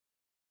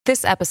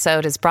This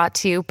episode is brought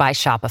to you by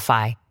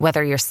Shopify.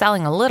 Whether you're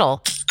selling a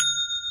little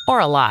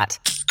or a lot,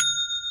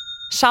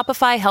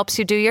 Shopify helps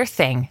you do your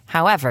thing,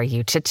 however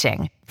you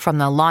cha-ching. From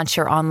the launch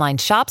your online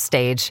shop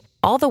stage,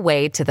 all the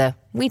way to the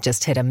we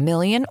just hit 1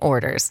 million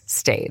orders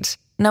stage.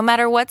 No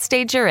matter what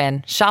stage you're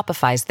in,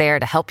 Shopify's there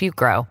to help you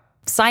grow.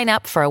 Sign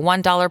up for a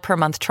 $1 per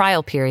month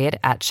trial period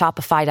at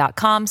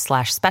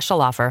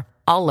shopify.com/special offer,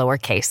 all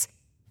lowercase.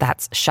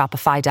 That's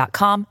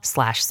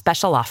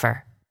shopify.com/special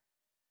offer.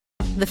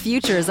 The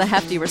future is a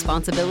hefty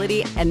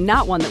responsibility and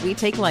not one that we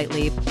take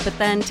lightly. But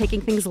then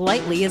taking things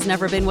lightly has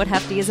never been what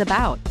Hefty is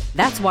about.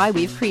 That's why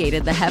we've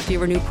created the Hefty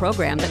Renew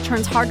program that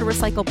turns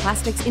hard-to-recycle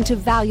plastics into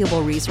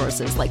valuable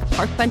resources like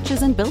park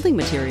benches and building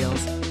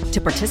materials.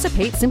 To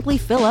participate, simply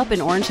fill up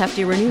an orange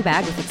Hefty Renew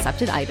bag with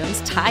accepted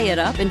items, tie it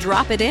up, and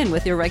drop it in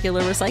with your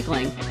regular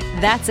recycling.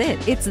 That's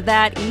it. It's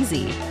that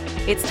easy.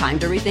 It's time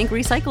to rethink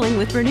recycling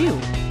with Renew.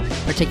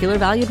 Particular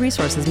valued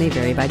resources may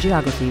vary by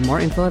geography.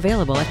 More info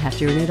available at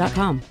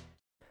heftyrenew.com.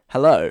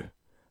 Hello,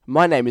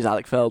 my name is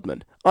Alec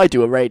Feldman. I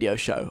do a radio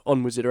show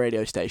on Wizard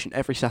Radio Station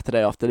every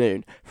Saturday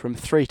afternoon from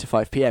 3 to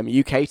 5 p.m.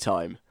 UK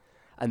time.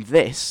 And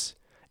this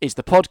is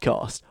the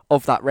podcast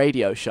of that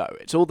radio show.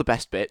 It's all the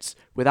best bits,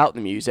 without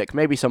the music,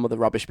 maybe some of the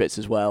rubbish bits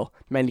as well,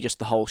 mainly just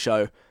the whole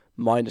show,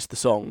 minus the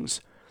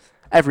songs.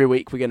 Every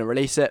week we're going to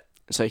release it,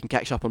 so you can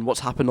catch up on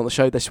what's happened on the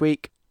show this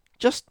week.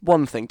 Just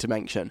one thing to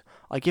mention,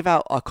 I give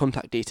out our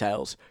contact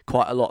details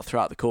quite a lot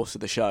throughout the course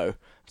of the show,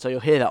 so you'll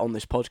hear that on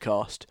this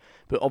podcast,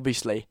 but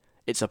obviously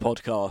it's a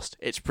podcast,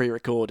 it's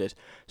pre-recorded,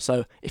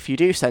 so if you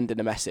do send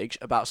in a message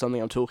about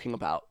something I'm talking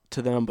about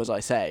to the numbers I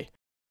say,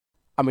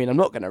 I'm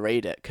not going to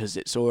read it because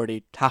it's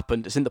already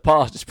happened, it's in the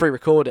past, it's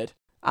pre-recorded,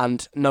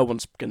 and no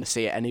one's going to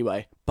see it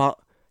anyway, but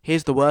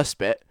here's the worst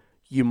bit,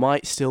 you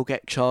might still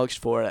get charged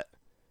for it,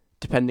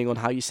 depending on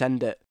how you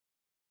send it.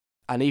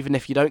 And even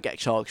if you don't get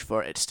charged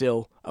for it, it's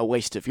still a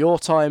waste of your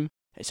time,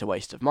 it's a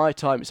waste of my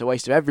time, it's a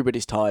waste of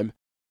everybody's time,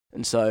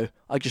 and so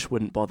I just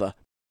wouldn't bother.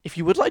 If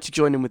you would like to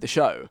join in with the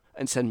show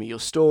and send me your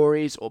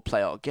stories or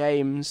play our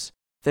games,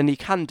 then you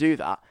can do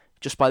that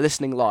just by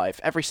listening live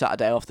every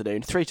Saturday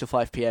afternoon, 3 to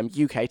 5 p.m.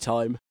 UK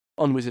time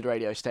on Wizard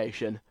Radio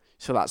Station.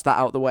 So that's that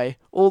out of the way.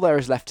 All there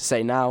is left to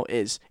say now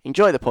is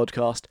enjoy the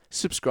podcast,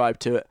 subscribe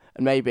to it,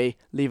 and maybe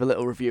leave a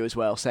little review as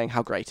well saying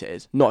how great it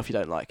is. Not if you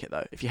don't like it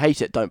though. If you hate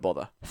it, don't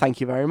bother.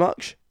 Thank you very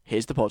much.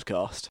 Here's the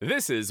podcast.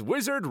 This is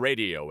Wizard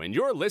Radio, and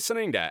you're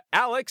listening to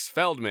Alex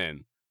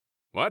Feldman.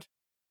 What?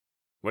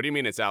 What do you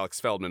mean it's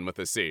Alex Feldman with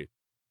a C?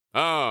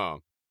 Oh,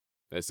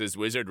 this is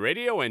Wizard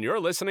Radio, and you're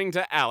listening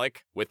to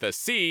Alec with a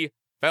C,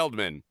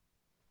 Feldman.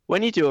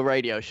 When you do a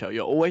radio show,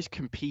 you're always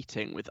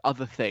competing with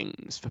other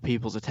things for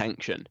people's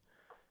attention.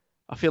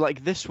 I feel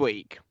like this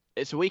week,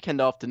 it's a weekend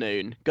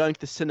afternoon. Going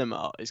to the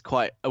cinema is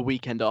quite a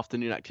weekend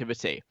afternoon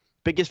activity.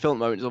 Biggest film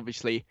moment is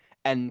obviously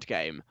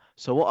Endgame.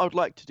 So what I would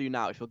like to do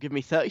now, if you'll give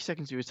me 30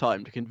 seconds of your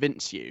time to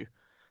convince you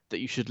that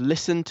you should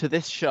listen to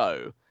this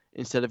show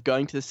instead of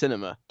going to the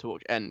cinema to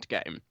watch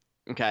Endgame,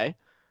 okay?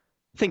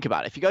 Think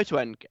about it. If you go to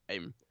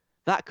Endgame,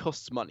 that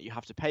costs money. You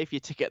have to pay for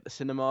your ticket at the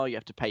cinema. You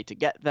have to pay to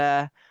get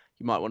there.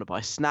 You might want to buy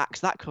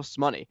snacks. That costs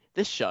money.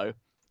 This show,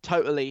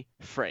 totally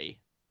free.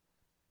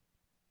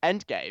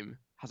 Endgame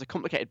has a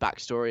complicated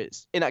backstory.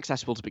 It's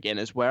inaccessible to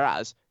beginners,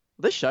 whereas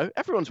this show,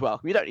 everyone's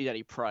welcome. You don't need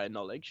any prior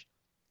knowledge.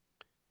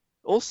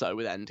 Also,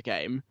 with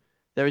Endgame,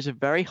 there is a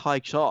very high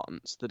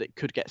chance that it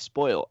could get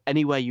spoiled.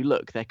 Anywhere you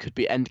look, there could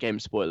be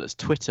Endgame spoilers.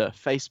 Twitter,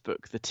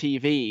 Facebook, the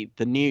TV,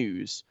 the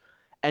news,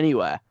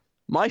 anywhere.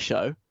 My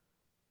show,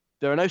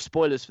 there are no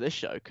spoilers for this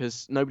show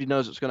because nobody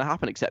knows what's going to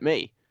happen except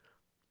me.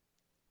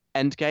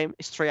 Endgame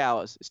is 3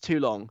 hours. It's too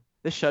long.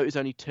 This show is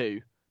only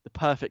 2, the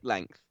perfect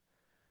length.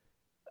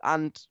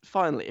 And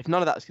finally, if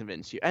none of that has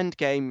convinced you,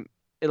 Endgame,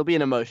 it'll be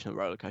an emotional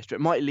rollercoaster.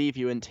 It might leave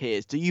you in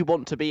tears. Do you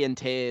want to be in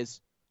tears?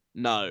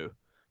 No.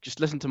 Just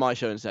listen to my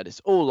show instead.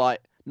 It's all light,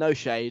 no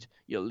shade.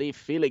 You'll leave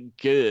feeling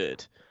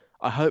good.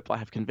 I hope I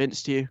have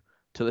convinced you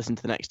to listen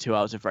to the next 2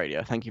 hours of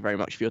radio. Thank you very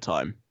much for your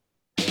time.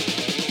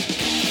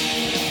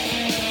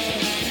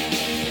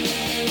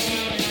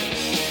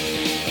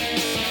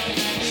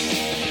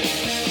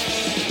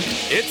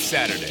 It's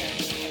Saturday.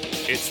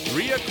 It's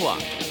 3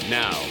 o'clock.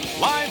 Now,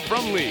 live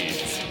from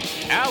Leeds,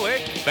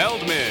 Alec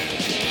Feldman.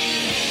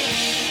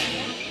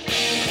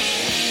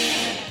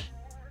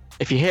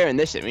 If you're hearing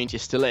this, it means you're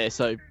still here,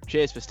 so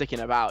cheers for sticking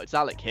about. It's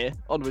Alec here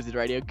on Wizard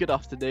Radio. Good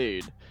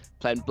afternoon.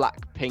 Playing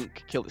Black,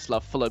 Pink, Kill This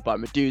Love, followed by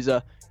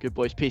Medusa, Good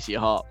Boys, Piece of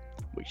Your Heart,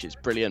 which is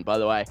brilliant, by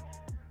the way.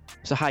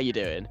 So how you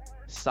doing?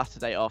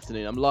 Saturday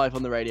afternoon. I'm live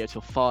on the radio till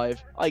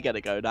 5. I get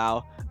to go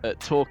now,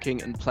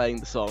 talking and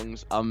playing the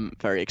songs. I'm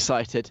very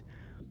excited.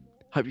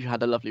 Hope you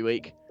had a lovely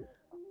week.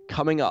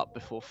 Coming up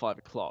before 5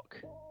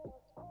 o'clock.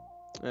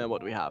 What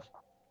do we have?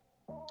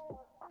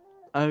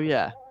 Oh,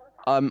 yeah.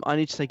 I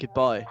need to say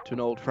goodbye to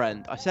an old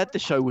friend. I said the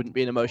show wouldn't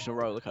be an emotional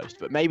roller coaster,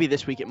 but maybe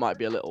this week it might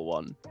be a little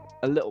one.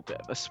 A little bit,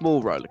 a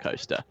small roller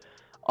coaster.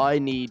 I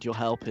need your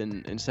help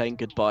in saying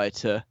goodbye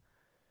to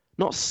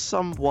not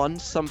someone,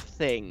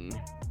 something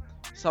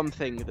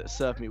that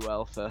served me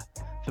well for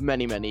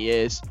many, many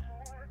years.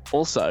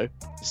 Also,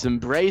 some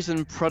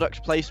brazen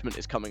product placement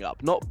is coming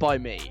up. Not by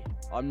me.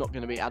 I'm not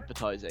going to be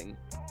advertising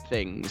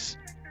things,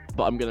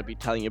 but I'm going to be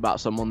telling you about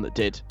someone that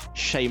did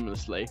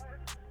shamelessly.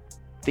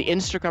 The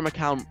Instagram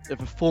account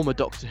of a former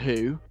Doctor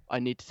Who. I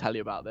need to tell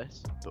you about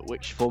this, but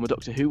which former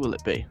Doctor Who will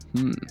it be?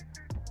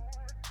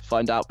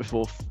 Find out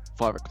before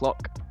 5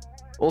 o'clock.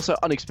 Also,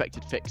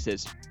 unexpected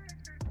fixes.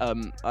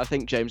 I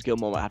think James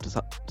Gilmore might have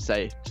to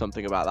say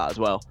something about that as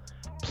well.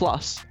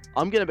 Plus,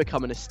 I'm going to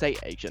become an estate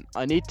agent.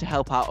 I need to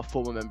help out a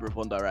former member of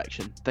One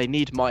Direction. They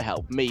need my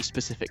help, me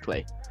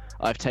specifically.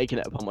 I've taken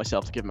it upon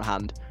myself to give them a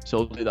hand, so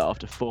I'll do that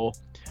after 4.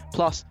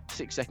 Plus,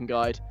 6-second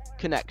guide,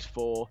 Connect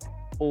 4,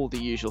 all the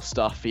usual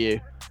stuff for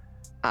you.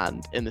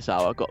 And in this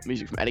hour, I've got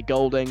music from Ellie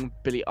Goulding,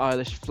 Billie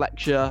Eilish,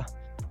 Fletcher,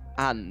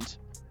 and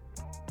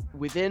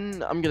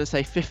within, I'm going to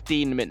say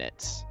 15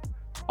 minutes,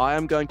 I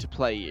am going to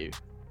play you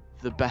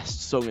the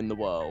best song in the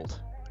world.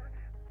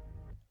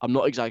 I'm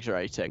not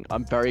exaggerating.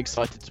 I'm very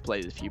excited to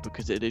play this for you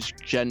because it is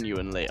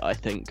genuinely, I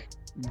think,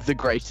 the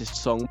greatest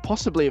song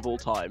possibly of all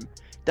time.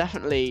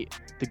 Definitely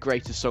the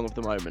greatest song of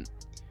the moment.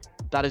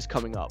 That is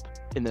coming up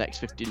in the next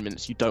 15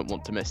 minutes. You don't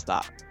want to miss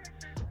that.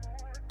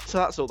 So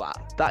that's all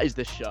that. That is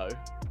this show.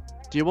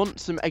 Do you want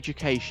some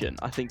education?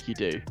 I think you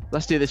do.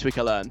 Let's do This Week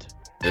I Learned.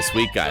 This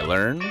week I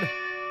learned...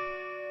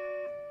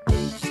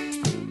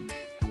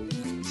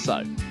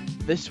 So,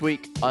 this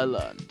week I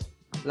learned.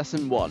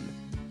 Lesson 1.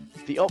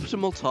 The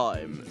optimal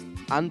time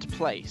and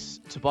place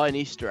to buy an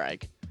Easter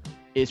egg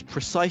is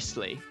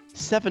precisely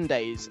 7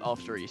 days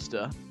after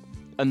Easter,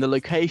 and the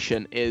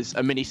location is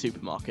a mini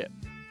supermarket.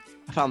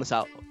 I found this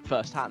out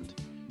firsthand.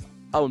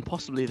 Oh, and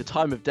possibly the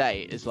time of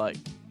day is like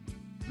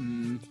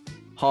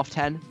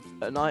 10:30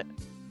 at night.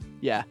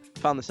 Yeah,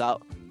 found this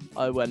out.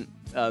 I went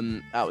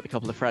out with a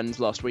couple of friends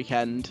last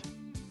weekend.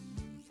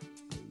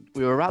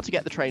 We were about to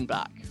get the train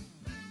back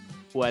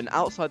when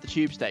outside the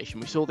tube station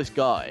we saw this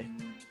guy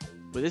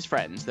with his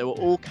friends. They were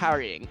all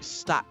carrying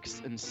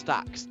stacks and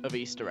stacks of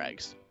Easter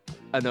eggs.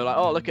 And they were like,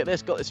 oh, look at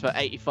this, got this for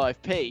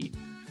 85p.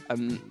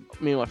 And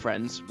me and my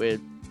friends, we're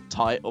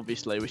tight,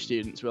 obviously, we're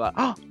students. We're like,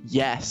 oh,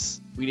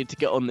 yes, we need to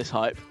get on this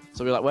hype.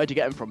 So we're like, where'd you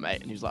get them from,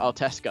 mate? And he was like, oh,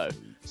 Tesco.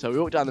 So we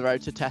walked down the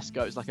road to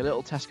Tesco. It's like a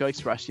little Tesco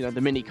Express, you know,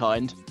 the mini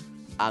kind.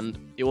 And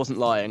it wasn't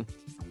lying.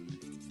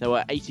 There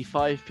were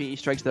 85p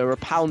Easter eggs. There were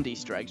 £1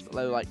 Easter eggs, but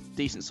they were like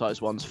decent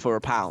sized ones for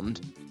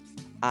 £1.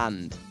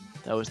 And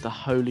there was the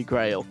Holy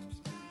Grail.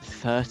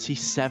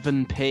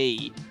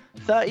 37p.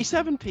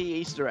 37p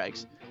Easter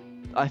eggs.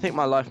 I think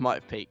my life might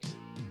have peaked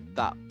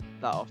that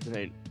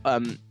afternoon.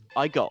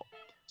 I got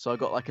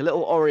like a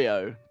little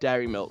Oreo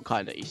dairy milk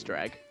kind of Easter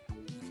egg,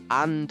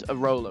 and a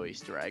Rolo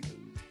Easter egg,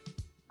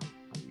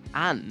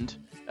 and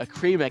a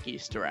cream egg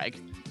Easter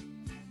egg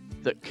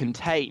that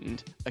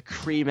contained a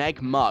cream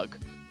egg mug.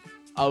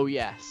 Oh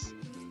yes.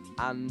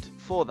 And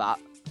for that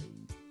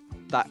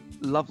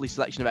lovely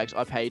selection of eggs,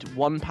 I paid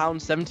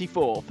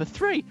 £1.74 for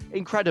 3.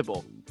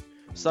 Incredible.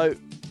 So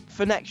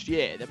for next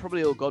year, they're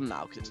probably all gone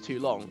now because it's too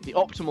long. The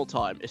optimal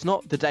time, it's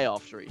not the day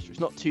after Easter, it's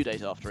not 2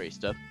 days after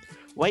Easter.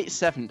 Wait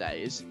 7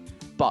 days,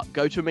 but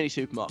go to a mini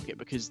supermarket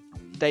because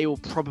they will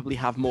probably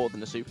have more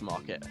than a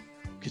supermarket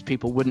because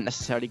people wouldn't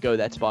necessarily go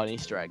there to buy an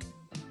Easter egg.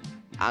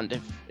 And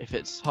if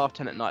it's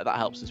 10:30 at night, that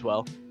helps as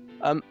well.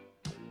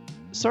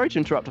 Sorry to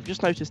interrupt, I've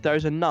just noticed there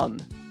is a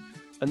nun.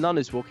 A nun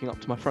is walking up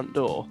to my front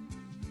door.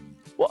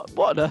 What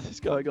on earth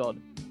is going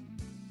on?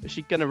 Is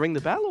she going to ring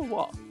the bell or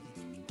what?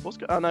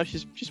 Oh no,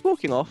 she's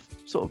walking off,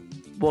 sort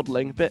of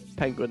waddling, a bit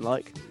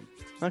penguin-like.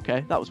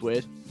 Okay, that was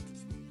weird.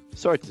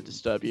 Sorry to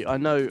disturb you. I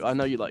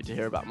know you like to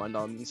hear about my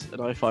nuns,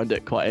 and I find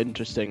it quite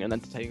interesting and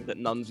entertaining that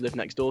nuns live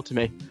next door to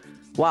me.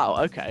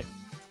 Wow, okay.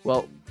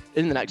 Well,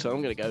 in the next one,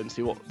 I'm going to go and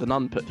see what the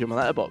nun put through my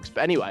letterbox.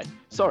 But anyway,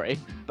 sorry.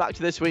 Back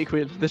to this week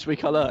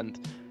I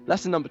learned.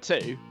 Lesson number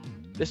 2.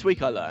 This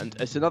week I learned,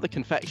 it's another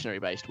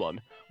confectionery-based one.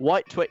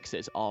 White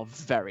Twixes are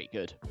very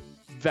good.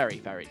 Very,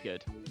 very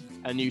good.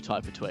 A new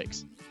type of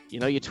Twix. You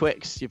know your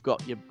Twix, you've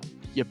got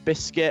your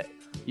biscuit,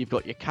 you've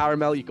got your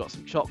caramel, you've got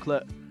some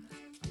chocolate.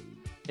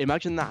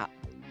 Imagine that,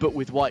 but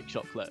with white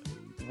chocolate.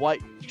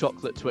 White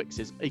chocolate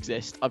Twixes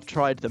exist. I've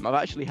tried them. I've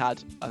actually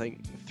had, I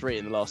think, 3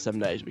 in the last 7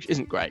 days, which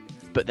isn't great,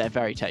 but they're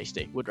very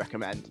tasty. Would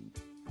recommend.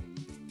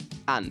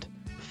 And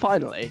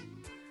finally,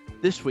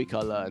 this week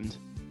I learned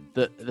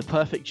that the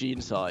perfect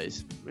jean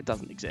size, it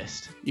doesn't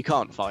exist. You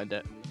can't find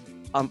it.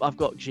 I've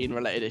got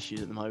jean-related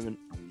issues at the moment.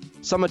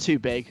 Some are too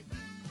big,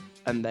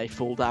 and they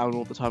fall down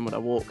all the time when I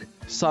walk.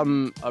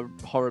 Some are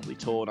horribly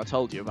torn. I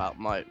told you about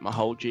my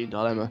whole jean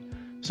dilemma.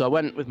 So I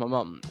went with my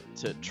mum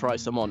to try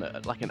some on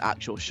at like an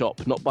actual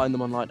shop, not buying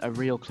them online, a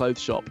real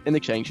clothes shop in the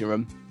changing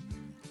room.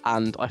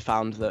 And I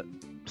found that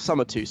some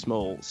are too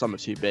small, some are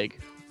too big.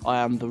 I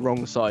am the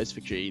wrong size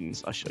for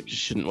jeans. I just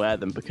shouldn't wear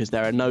them because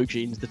there are no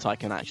jeans that I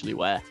can actually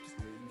wear.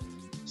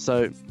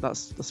 So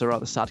that's a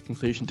rather sad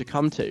conclusion to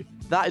come to.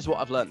 That is what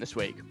I've learnt this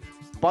week.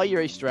 Buy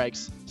your Easter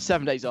eggs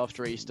 7 days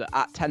after Easter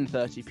at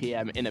 10:30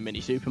 p.m. in a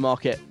mini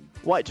supermarket.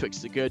 White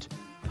Twixes are good.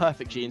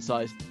 Perfect jean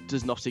size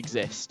does not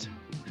exist.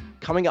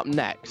 Coming up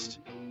next,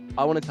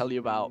 I want to tell you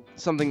about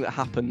something that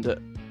happened at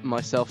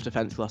my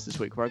self-defense class this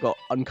week where I got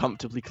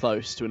uncomfortably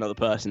close to another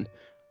person.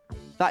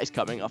 That is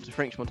coming after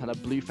French Montana,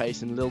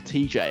 Blueface, and Lil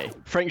TJ.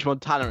 French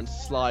Montana and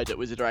Slide at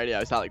Wizard Radio.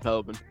 It's Alec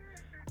Feldman.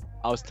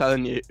 I was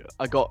telling you,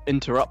 I got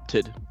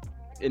interrupted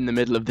in the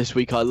middle of This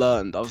Week I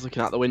Learned. I was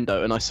looking out the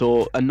window and I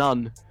saw a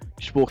nun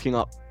just walking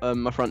up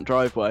my front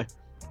driveway.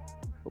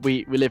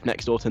 We live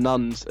next door to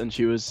nuns, and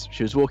she was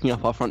walking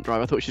up our front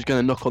drive. I thought she was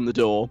going to knock on the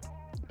door,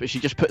 but she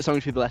just put something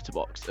through the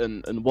letterbox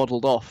and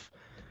waddled off.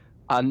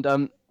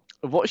 And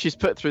what she's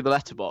put through the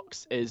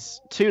letterbox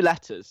is 2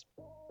 letters.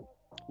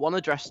 One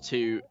addressed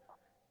to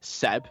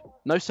Seb,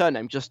 no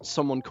surname, just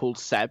someone called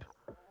Seb,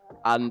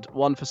 and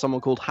one for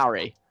someone called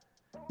Harry.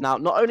 Now,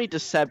 not only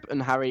does Seb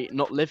and Harry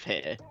not live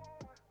here,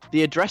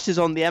 the addresses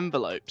on the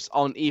envelopes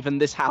aren't even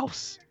this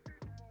house.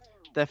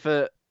 They're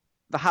for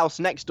the house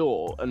next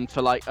door and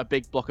for like a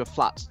big block of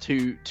flats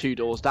two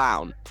doors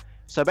down.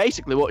 So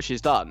basically what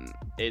she's done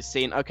is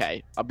seen,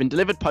 okay, I've been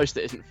delivered post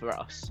that isn't for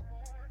us,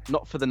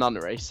 not for the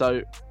nunnery,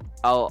 so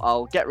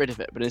I'll get rid of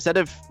it. But instead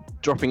of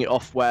dropping it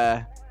off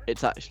where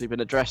it's actually been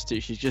addressed to,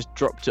 she's just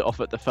dropped it off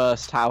at the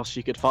first house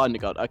she could find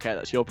and gone, okay,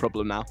 that's your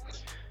problem now.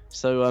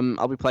 So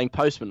I'll be playing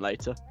Postman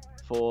later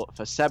for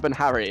Seb and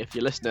Harry. If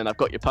you're listening, I've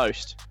got your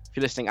post. If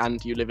you're listening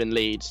and you live in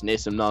Leeds near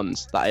some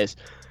nuns, that is.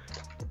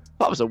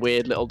 That was a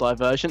weird little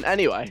diversion.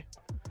 Anyway,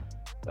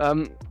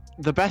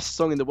 the best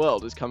song in the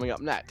world is coming up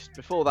next.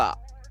 Before that,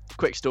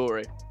 quick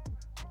story.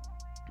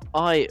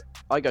 I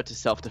go to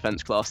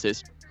self-defense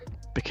classes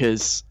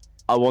because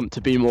I want to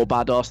be more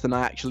badass than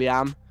I actually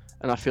am,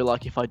 and I feel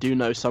like if I do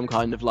know some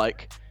kind of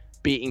like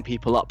beating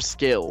people up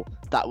skill,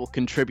 that will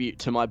contribute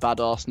to my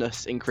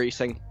badassness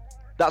increasing.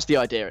 That's the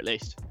idea, at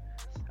least.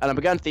 And I've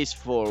been going to these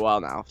for a while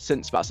now,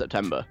 since about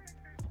September.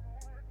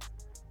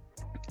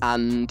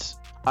 And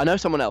I know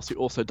someone else who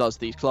also does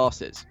these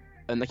classes,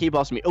 and they keep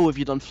asking me, oh, have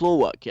you done floor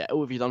work yet?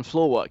 Oh, have you done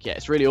floor work yet?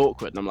 It's really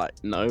awkward. And I'm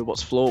like, no,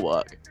 what's floor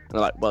work? And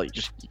they're like, well, you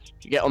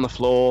get on the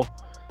floor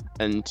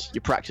and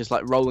you practice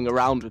like rolling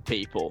around with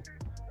people.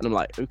 And I'm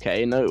like,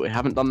 okay, no, we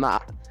haven't done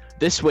that.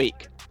 This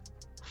week,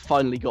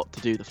 finally got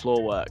to do the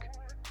floor work.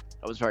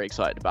 I was very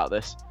excited about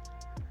this.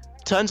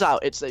 Turns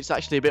out it's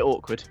actually a bit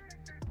awkward,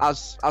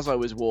 as I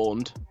was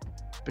warned,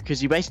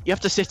 because you have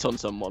to sit on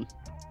someone.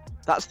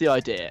 That's the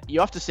idea. You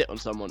have to sit on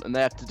someone, and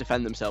they have to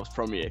defend themselves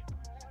from you.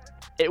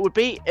 It would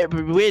be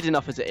weird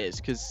enough as it is,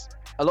 because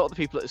a lot of the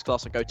people at this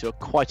class I go to are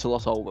quite a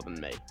lot older than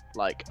me,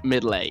 like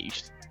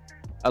middle-aged.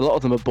 A lot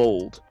of them are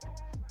bald.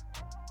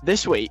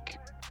 This week,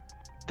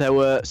 there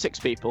were 6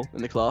 people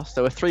in the class.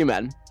 There were 3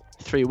 men,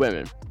 3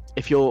 women.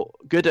 If you're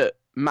good at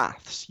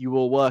maths, you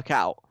will work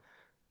out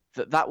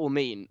that will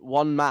mean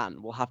 1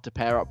 man will have to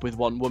pair up with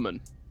 1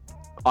 woman.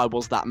 I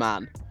was that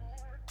man.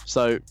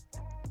 So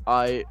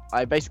I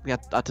basically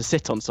had to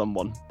sit on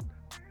someone,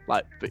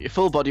 like put your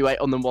full body weight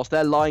on them whilst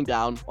they're lying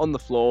down on the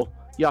floor.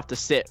 You have to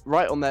sit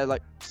right on their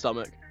like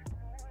stomach,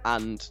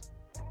 and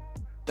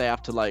they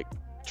have to like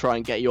try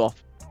and get you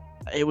off.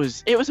 It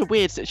was a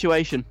weird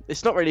situation.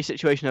 It's not really a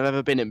situation I've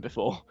ever been in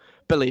before,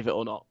 believe it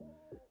or not.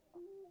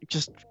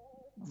 Just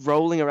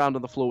rolling around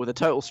on the floor with a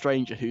total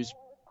stranger who's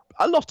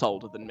a lot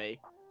older than me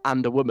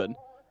and a woman.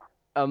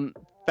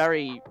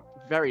 Very,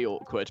 very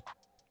awkward.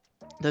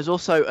 There's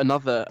also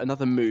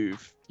another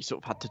move you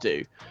sort of had to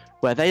do,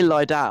 where they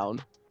lie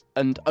down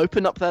and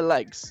open up their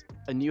legs,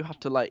 and you have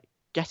to like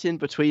get in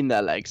between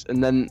their legs,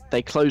 and then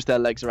they close their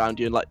legs around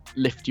you and like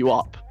lift you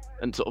up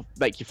and sort of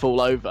make you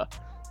fall over.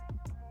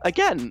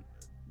 Again,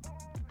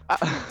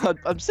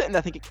 I'm sitting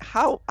there thinking,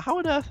 how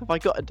on earth have I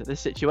got into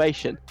this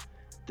situation?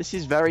 This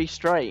is very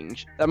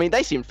strange. I mean,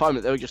 they seemed fine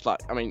with it. They were just like,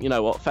 I mean, you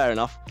know what? Fair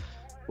enough.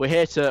 We're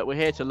here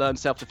to learn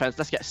self-defense.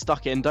 Let's get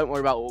stuck in. Don't worry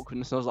about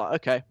awkwardness. And I was like,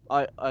 okay,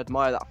 I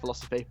admire that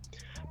philosophy,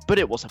 but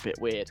it was a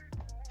bit weird,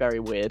 very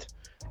weird.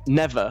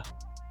 Never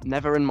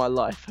in my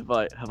life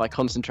have I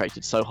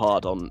concentrated so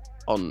hard on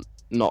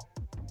not,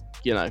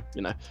 you know,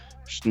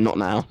 just not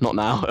now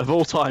of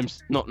all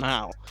times, not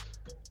now.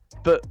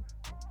 But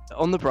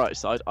on the bright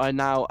side, I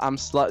now am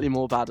slightly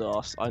more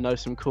badass. I know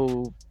some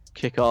cool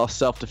kick-ass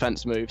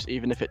self-defense moves,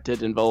 even if it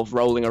did involve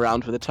rolling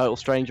around with a total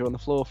stranger on the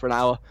floor for an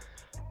hour.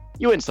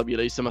 You win some, you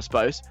lose some, I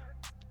suppose.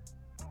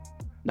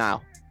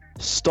 Now,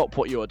 stop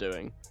what you're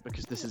doing,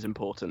 because this is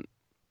important.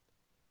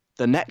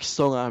 The next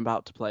song I'm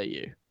about to play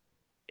you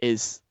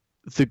is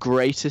the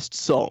greatest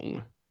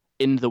song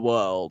in the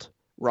world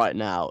right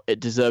now. It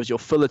deserves your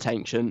full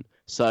attention,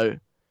 so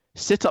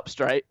sit up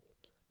straight,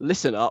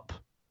 listen up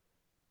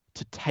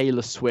to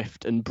Taylor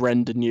Swift and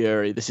Brendan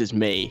Urie. This is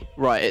me.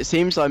 Right, it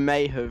seems I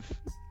may have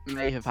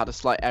had a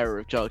slight error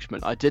of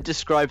judgment. I did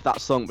describe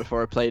that song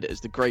before I played it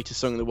as the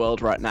greatest song in the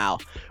world right now,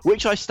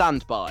 which I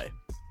stand by.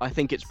 I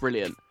think it's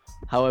brilliant.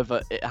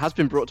 However, it has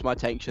been brought to my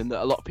attention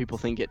that a lot of people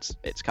think it's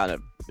kind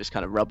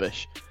of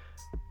rubbish.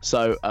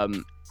 So,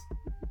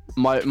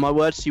 my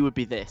words to you would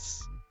be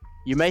this: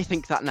 you may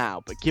think that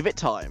now, but give it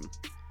time.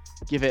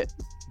 Give it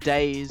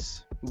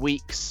days,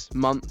 weeks,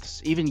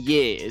 months, even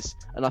years,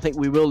 and I think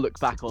we will look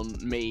back on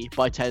Me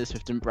by Taylor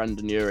Swift and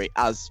Brendan Urie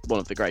as one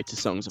of the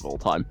greatest songs of all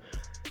time.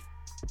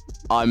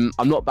 I'm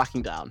not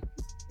backing down.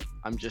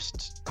 I'm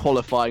just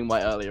qualifying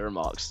my earlier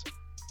remarks.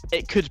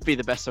 It could be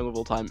the best song of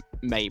all time,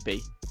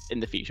 maybe, in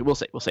the future. We'll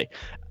see.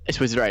 It's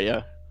Wizard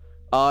Radio.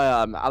 I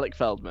am Alec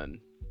Feldman,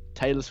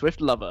 Taylor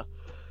Swift lover.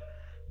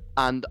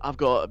 And I've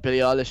got Billie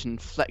Eilish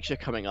and Fletcher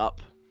coming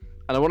up.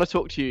 And I want to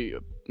talk to you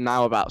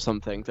now about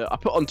something that I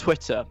put on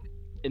Twitter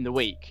in the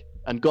week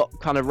and got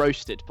kind of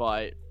roasted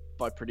by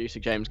producer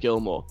James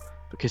Gilmore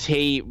because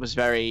he was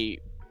very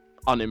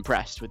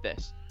unimpressed with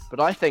this. But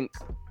I think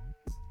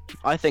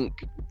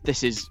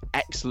this is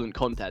excellent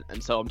content,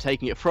 and so I'm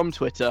taking it from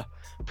Twitter,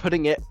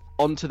 putting it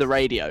onto the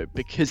radio,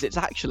 because it's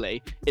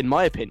actually, in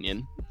my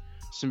opinion,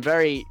 some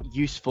very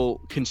useful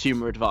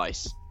consumer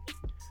advice.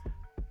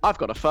 I've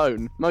got a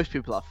phone. Most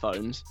people have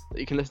phones that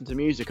you can listen to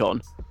music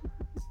on.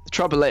 The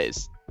trouble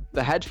is,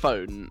 the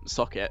headphone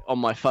socket on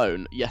my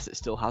phone, yes, it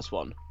still has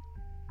one.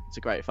 It's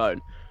a great phone.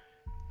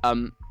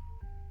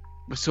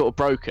 Was sort of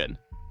broken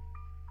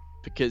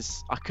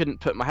because I couldn't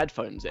put my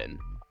headphones in.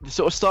 It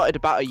sort of started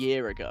about a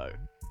year ago,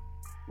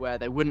 where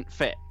they wouldn't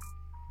fit,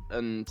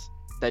 and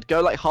they'd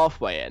go like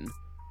halfway in,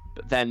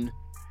 but then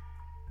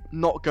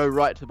not go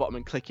right to the bottom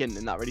and click in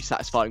that really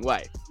satisfying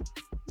way,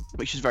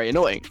 which is very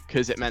annoying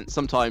because it meant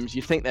sometimes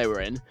you'd think they were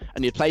in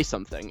and you'd play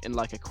something in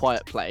like a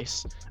quiet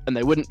place and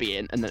they wouldn't be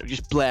in, and then it would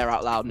just blare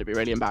out loud and it'd be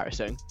really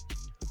embarrassing.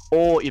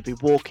 Or you'd be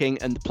walking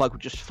and the plug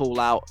would just fall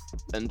out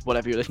and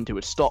whatever you listened to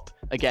would stop.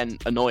 Again,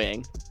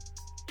 annoying.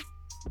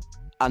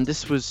 And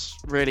this was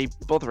really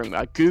bothering me.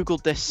 I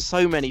googled this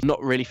so many,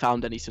 not really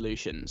found any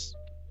solutions.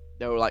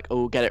 They were like,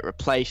 oh, get it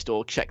replaced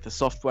or check the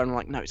software. And I'm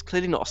like, no, it's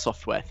clearly not a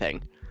software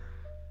thing.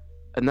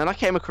 And then I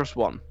came across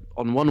one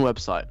on one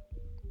website.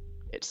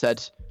 It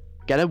said,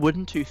 get a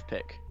wooden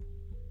toothpick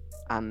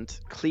and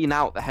clean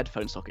out the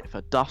headphone socket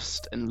for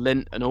dust and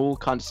lint and all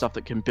kinds of stuff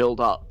that can build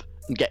up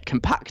and get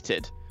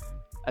compacted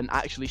and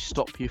actually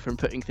stop you from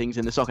putting things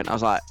in the socket. And I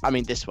was like, I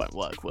mean, this won't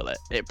work, will it?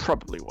 It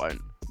probably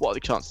won't. What are the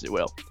chances it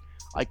will?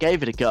 I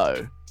gave it a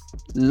go.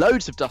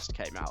 Loads of dust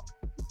came out.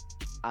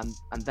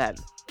 And then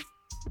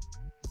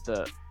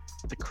the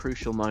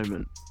crucial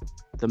moment,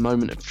 the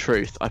moment of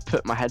truth, I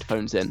put my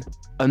headphones in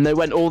and they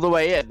went all the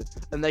way in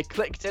and they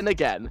clicked in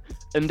again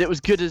and it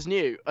was good as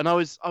new. And I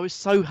was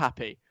so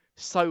happy.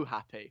 So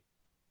happy.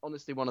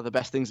 Honestly, one of the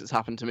best things that's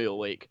happened to me all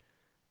week.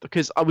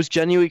 Because I was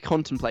genuinely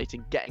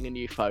contemplating getting a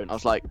new phone. I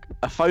was like,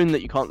 a phone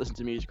that you can't listen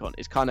to music on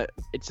is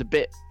it's a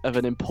bit of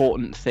an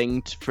important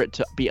thing for it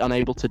to be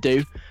unable to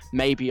do.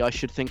 Maybe I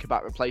should think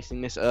about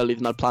replacing this earlier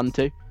than I planned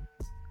to.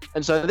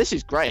 And so this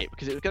is great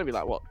because it was going to be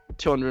like, what,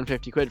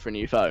 250 quid for a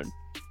new phone.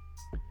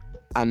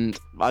 And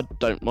I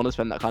don't want to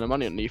spend that kind of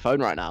money on a new phone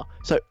right now.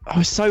 So I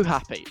was so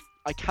happy.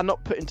 I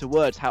cannot put into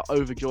words how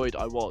overjoyed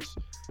I was.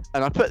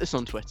 And I put this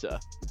on Twitter.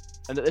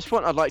 And at this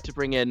point, I'd like to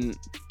bring in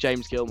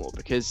James Gilmore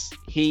because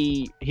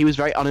he was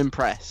very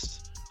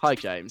unimpressed. Hi,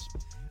 James.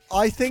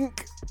 I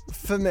think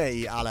for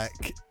me,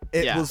 Alec,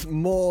 it was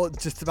more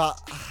just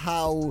about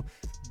how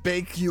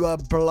big you are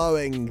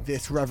blowing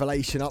this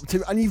revelation up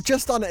to, and you've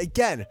just done it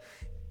again.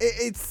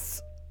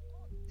 It's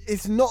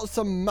not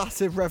some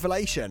massive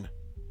revelation.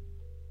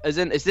 As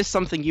in, is this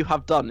something you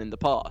have done in the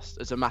past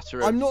as a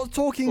matter of... I'm not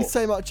talking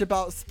so much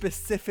about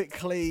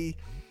specifically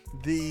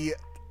the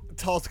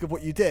task of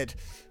what you did,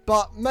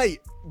 but mate,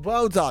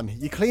 well done.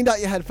 You cleaned out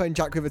your headphone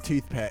jack with a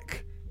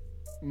toothpick.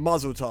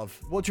 Mazel tov.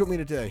 What do you want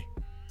me to do?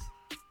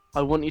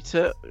 I want you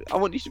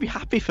to be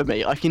happy for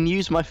me. I can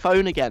use my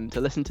phone again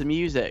to listen to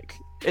music.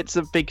 It's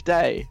a big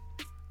day.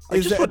 I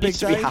just want you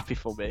to be happy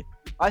for me.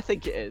 I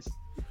think it is.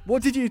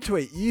 What did you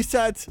tweet? You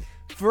said,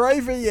 for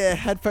over a year,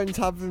 headphones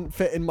haven't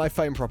fit in my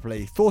phone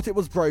properly. Thought it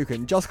was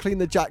broken. Just clean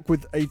the jack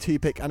with a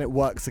toothpick and it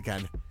works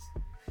again.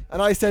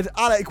 And I said,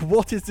 Alec,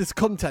 what is this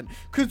content?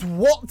 Because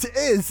what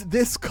is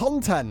this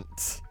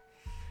content?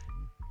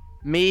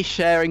 Me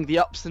sharing the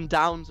ups and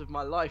downs of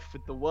my life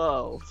with the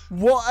world.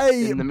 What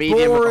a in the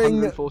medium of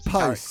boring 140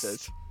 post.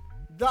 characters.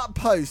 That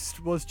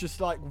post was just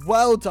like,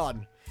 well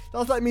done. That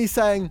was like me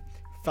saying,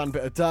 found a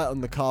bit of dirt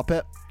on the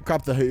carpet,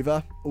 grab the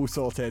Hoover, all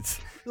sorted.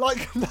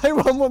 Like, no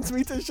one wants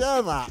me to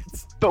share that.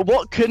 But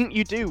what couldn't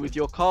you do with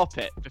your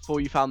carpet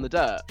before you found the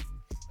dirt?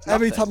 Nothing.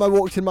 Every time I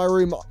walked in my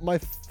room, my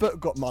foot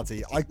got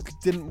muddy. I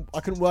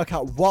couldn't work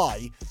out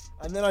why.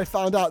 And then I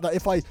found out that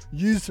if I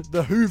used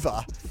the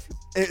Hoover,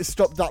 it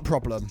stopped that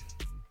problem.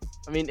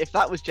 I mean, if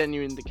that was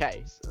genuinely the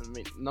case, I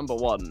mean, number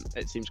one,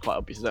 it seems quite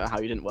obvious. I don't know how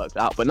you didn't work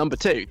that out. But number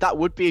two, that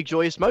would be a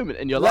joyous moment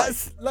in your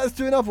life. Let's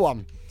do another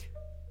one.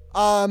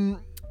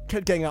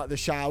 Kept getting out of the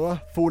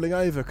shower, falling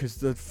over because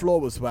the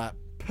floor was wet.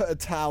 Put a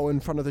towel in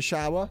front of the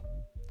shower.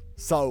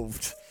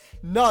 Solved.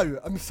 No,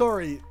 I'm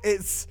sorry.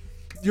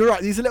 You're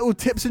right. These are little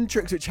tips and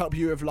tricks which help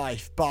you with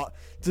life. But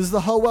does the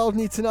whole world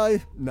need to know?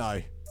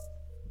 No.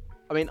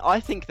 I mean,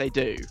 I think they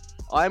do.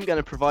 I am going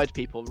to provide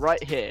people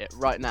right here,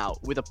 right now,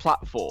 with a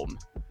platform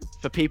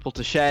for people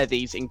to share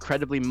these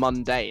incredibly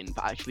mundane,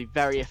 but actually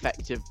very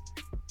effective,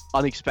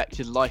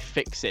 unexpected life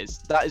fixes.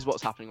 That is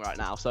what's happening right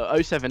now. So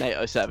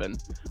 07807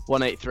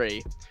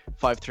 183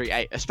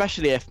 538,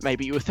 especially if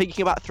maybe you were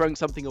thinking about throwing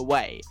something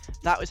away.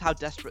 That was how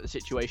desperate the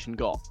situation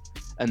got.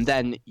 and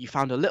then you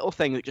found a little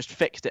thing that just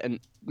fixed it and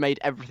made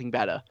everything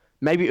better.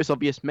 Maybe it was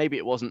obvious, maybe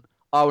it wasn't.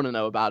 I want to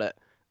know about it.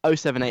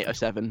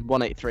 07807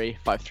 183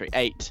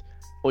 538,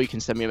 or you can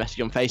send me a message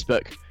on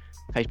Facebook,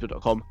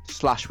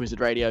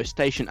 facebook.com/wizardradio,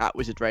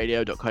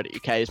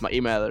 station@wizardradio.co.uk is my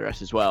email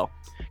address as well.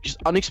 Just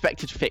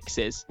unexpected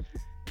fixes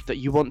that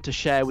you want to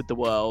share with the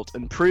world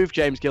and prove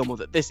James Gilmore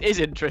that this is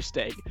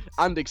interesting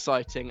and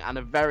exciting and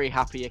a very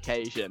happy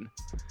occasion.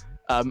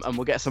 And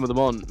we'll get some of them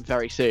on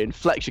very soon.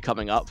 Fletcher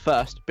coming up.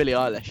 First, Billie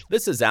Eilish.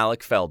 This is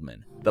Alec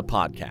Feldman, the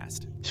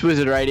podcast. It's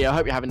Wizard Radio. I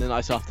hope you're having a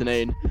nice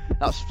afternoon.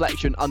 That was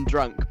Fletcher and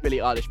Undrunk, Billie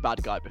Eilish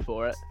Bad Guy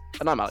before it.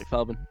 And I'm Alec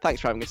Feldman.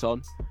 Thanks for having us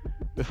on.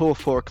 Before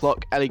 4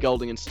 o'clock, Ellie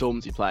Goulding and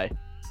Stormzy play.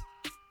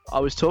 I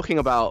was talking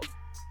about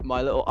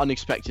my little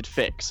unexpected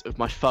fix of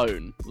my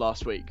phone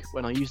last week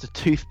when I used a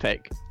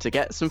toothpick to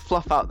get some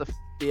fluff out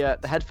the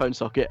headphone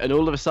socket, and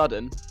all of a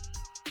sudden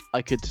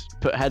I could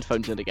put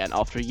headphones in again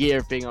after a year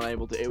of being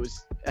unable to. It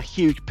was a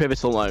huge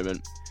pivotal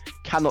moment.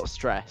 Cannot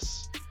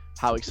stress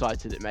how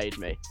excited it made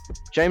me.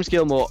 James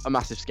Gilmore, a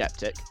massive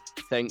skeptic,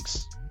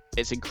 thinks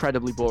it's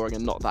incredibly boring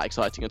and not that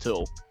exciting at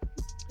all.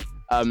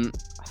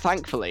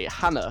 Thankfully,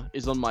 Hannah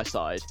is on my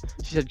side.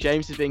 She said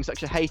James is being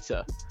such a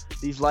hater.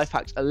 These life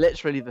hacks are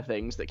literally the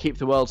things that keep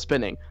the world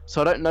spinning,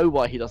 so I don't know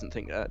why he doesn't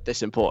think they're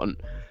this important.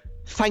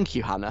 Thank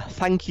you, Hannah.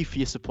 Thank you for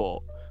your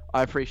support.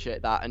 I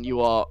appreciate that, and you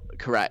are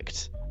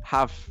correct.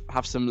 Have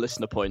some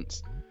listener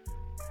points.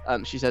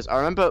 She says, I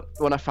remember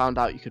when I found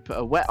out you could put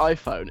a wet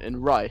iPhone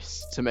in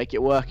rice to make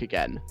it work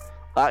again.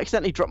 I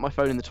accidentally dropped my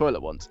phone in the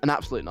toilet once, an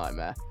absolute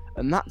nightmare,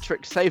 and that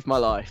trick saved my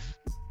life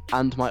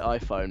and my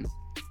iPhone.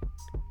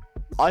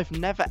 I've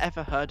never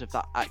ever heard of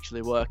that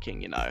actually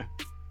working, you know.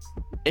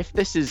 If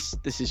this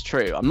is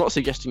true, I'm not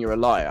suggesting you're a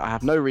liar, I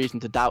have no reason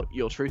to doubt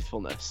your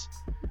truthfulness,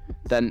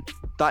 then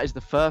that is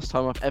the first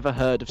time I've ever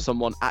heard of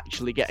someone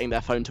actually getting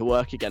their phone to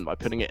work again by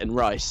putting it in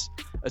rice,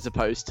 as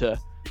opposed to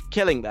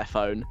killing their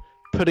phone,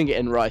 putting it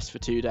in rice for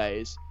 2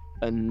 days,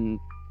 and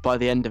by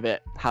the end of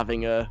it,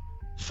 having a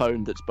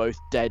phone that's both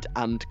dead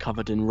and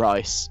covered in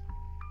rice.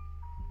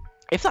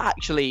 If that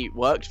actually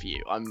worked for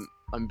you, I'm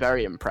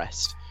very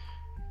impressed.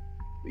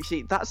 You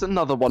see, that's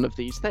another one of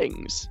these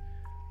things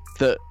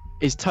that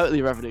is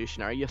totally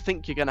revolutionary. You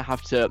think you're going to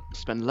have to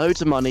spend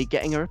loads of money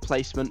getting a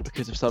replacement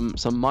because of some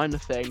minor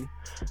thing,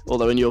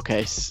 although in your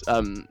case,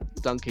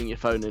 dunking your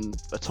phone in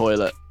a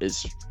toilet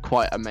is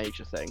quite a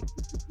major thing.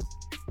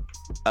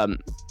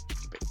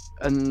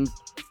 And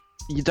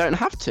you don't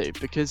have to,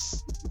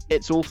 because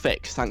it's all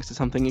fixed thanks to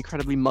something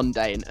incredibly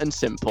mundane and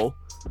simple,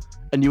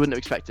 and you wouldn't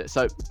expect it.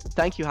 So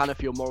thank you, Hannah,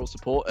 for your moral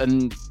support,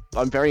 and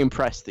I'm very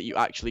impressed that you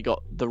actually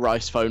got the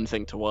rice phone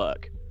thing to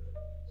work.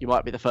 You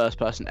might be the first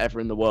person ever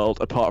in the world,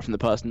 apart from the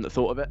person that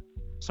thought of it.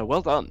 So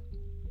well done.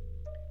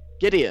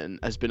 Gideon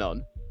has been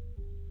on.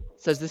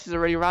 Says this is a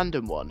really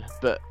random one,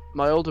 but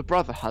my older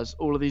brother has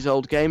all of these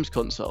old games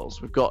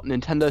consoles. We've got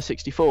Nintendo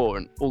 64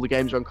 and all the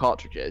games are on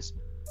cartridges.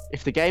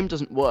 If the game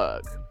doesn't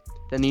work,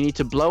 then you need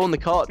to blow on the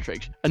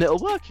cartridge and it'll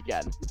work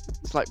again.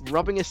 It's like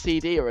rubbing a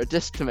CD or a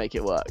disc to make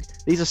it work.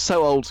 These are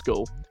so old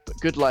school, but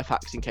good life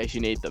hacks in case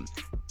you need them.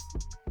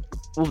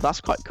 Oh,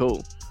 that's quite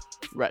cool.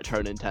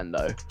 Retro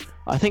Nintendo.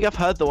 I think I've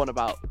heard the one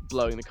about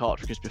blowing the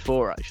cartridges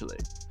before, actually.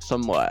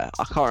 Somewhere.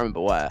 I can't remember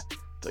where.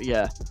 But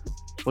yeah.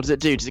 What does it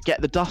do? Does it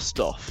get the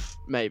dust off,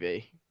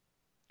 maybe?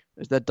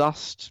 Is there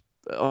dust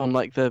on,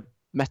 like, the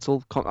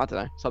metal... I don't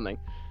know. Something.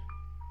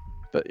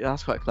 But yeah,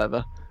 that's quite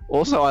clever.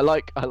 Also, I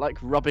like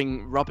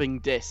rubbing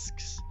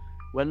discs.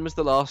 When was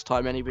the last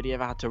time anybody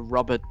ever had to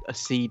rub a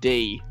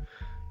CD?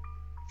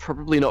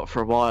 Probably not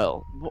for a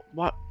while.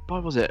 Why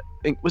was it?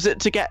 Was it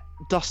to get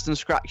dust and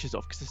scratches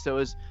off? Because if there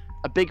was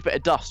a big bit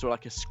of dust or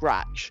like a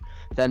scratch,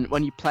 then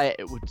when you play it,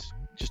 it would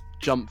just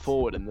jump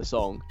forward in the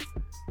song.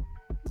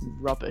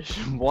 Rubbish.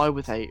 Why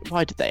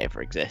did they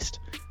ever exist?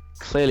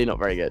 Clearly not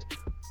very good.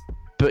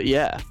 But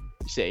yeah,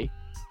 you see,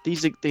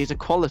 these are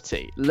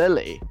quality.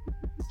 Lily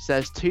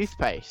says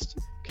toothpaste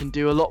can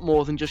do a lot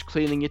more than just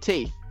cleaning your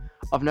teeth.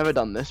 I've never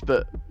done this,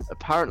 but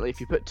apparently if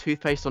you put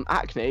toothpaste on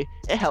acne,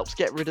 it helps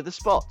get rid of the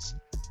spots.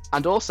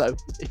 And also,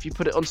 if you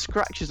put it on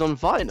scratches on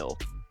vinyl,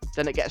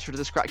 then it gets rid of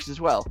the scratches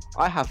as well.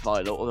 I have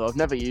vinyl, although I've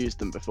never used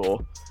them before.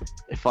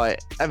 If I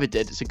ever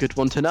did, it's a good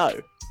one to know.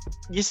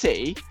 You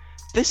see,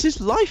 this is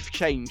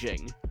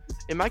life-changing.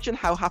 Imagine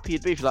how happy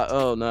you'd be if you're like,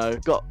 oh no,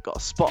 got a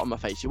spot on my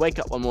face. You wake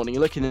up one morning, you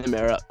look in the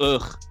mirror,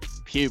 ugh,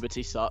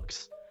 puberty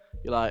sucks.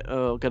 You're like,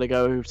 oh, I'm gonna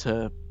go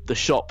to the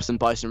shops and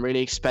buy some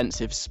really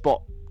expensive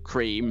spot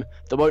cream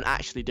that won't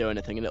actually do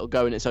anything and it'll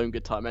go in its own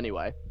good time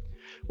anyway.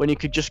 When you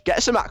could just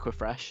get some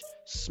Aquafresh,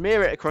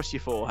 smear it across your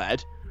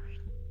forehead,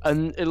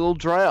 and it'll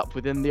dry up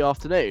within the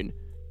afternoon.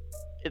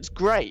 It's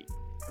great.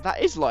 That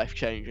is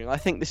life-changing. I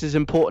think this is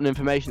important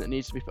information that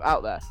needs to be put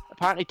out there.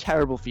 Apparently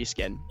terrible for your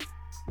skin.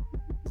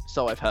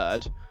 So I've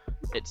heard.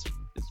 It's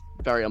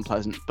very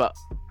unpleasant, but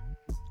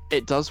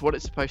it does what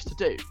it's supposed to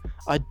do.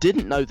 I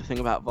didn't know the thing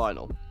about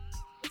vinyl.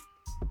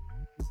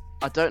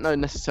 I don't know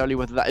necessarily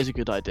whether that is a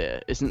good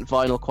idea. Isn't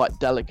vinyl quite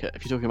delicate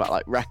if you're talking about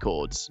like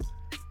records?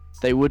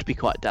 they would be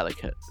quite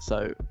delicate.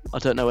 So I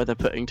don't know whether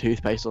putting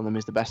toothpaste on them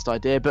is the best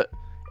idea, but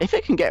if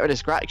it can get rid of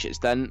scratches,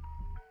 then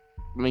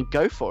I mean,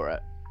 go for it.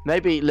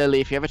 Maybe,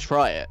 Lily, if you ever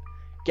try it,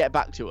 get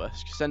back to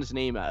us, send us an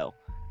email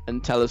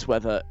and tell us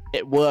whether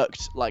it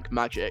worked like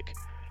magic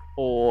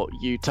or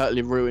you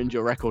totally ruined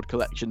your record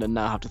collection and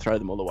now have to throw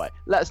them all away.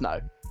 Let us know.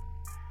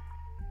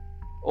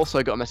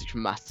 Also got a message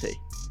from Matty.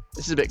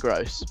 This is a bit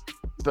gross,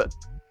 but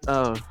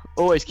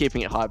always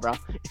keeping it highbrow.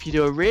 If you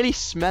do a really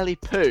smelly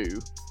poo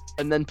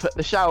and then put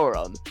the shower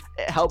on,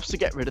 it helps to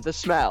get rid of the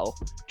smell.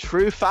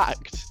 True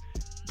fact.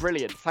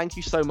 Brilliant. Thank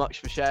you so much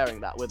for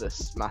sharing that with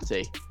us,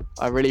 Matty.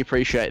 I really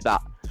appreciate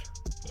that.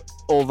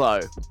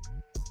 Although,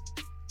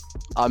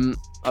 I'm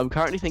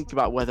currently thinking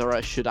about whether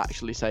I should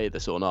actually say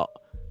this or not.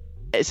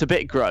 It's a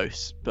bit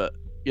gross, but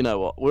you know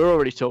what? We're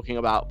already talking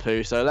about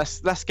poo, so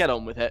let's get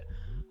on with it.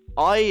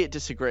 I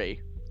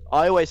disagree.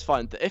 I always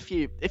find that if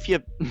you if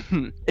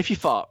you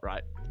fart,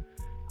 right,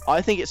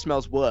 I think it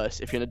smells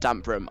worse if you're in a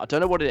damp room. I don't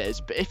know what it is,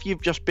 but if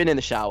you've just been in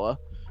the shower,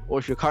 or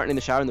if you're currently in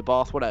the shower, in the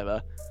bath,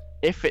 whatever,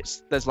 if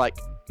there's like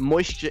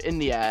moisture in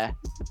the air,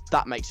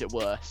 that makes it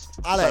worse.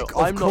 Alec,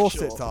 so of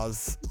course it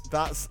does.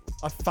 That's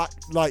a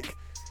fact. Like,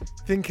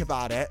 think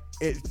about it.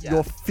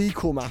 Your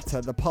fecal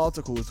matter, the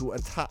particles will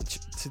attach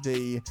to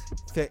the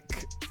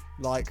thick,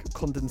 like,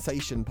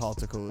 condensation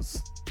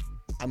particles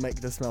and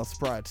make the smell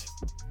spread.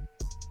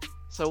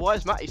 So why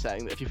is Matty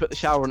saying that if you put the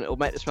shower on, it'll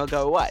make the smell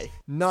go away?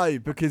 No,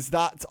 because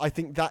I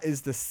think that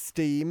is the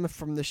steam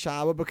from the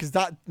shower, because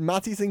that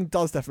Matty thing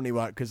does definitely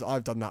work, because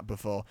I've done that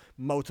before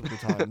multiple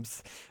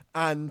times.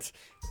 And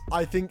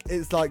I think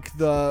it's like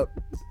I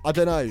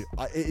don't know,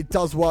 it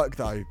does work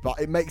though,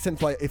 but it makes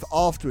sense, like, if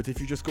afterwards,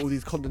 if you just got all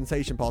these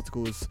condensation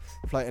particles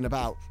floating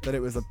about, then it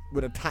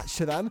would attach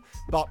to them.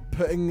 But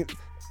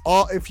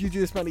if you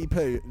do a smelly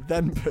poo,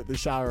 then put the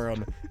shower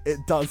on. It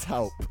does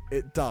help.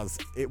 It does.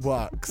 It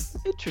works.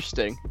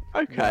 Interesting.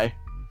 Okay. Yeah.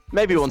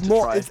 Maybe one to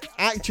try. It's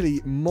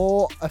actually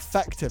more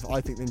effective, I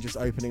think, than just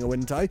opening a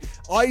window.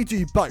 I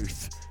do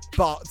both,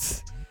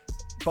 but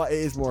it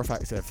is more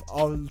effective.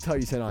 I'll tell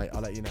you tonight.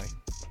 I'll let you know.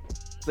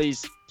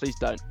 Please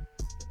don't.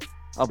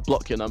 I'll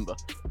block your number.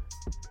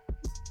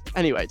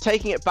 Anyway,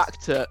 taking it back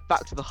to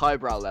the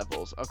highbrow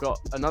levels, I've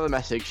got another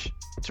message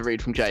to read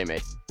from Jamie.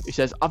 He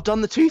says, I've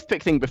done the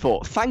toothpick thing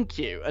before. Thank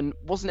you. And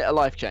wasn't it a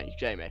life change,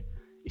 Jamie?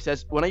 He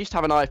says, when I used to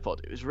have an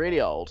iPod, it was really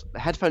old. The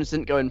headphones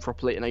didn't go in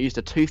properly, and I used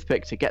a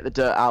toothpick to get the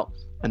dirt out,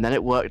 and then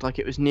it worked like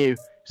it was new. It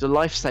was a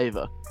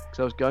lifesaver, because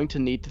I was going to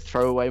need to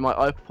throw away my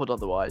iPod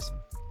otherwise.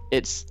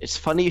 It's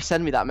funny you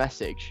send me that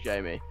message,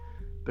 Jamie,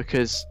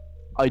 because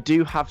I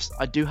do have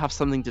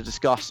something to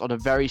discuss on a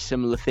very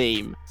similar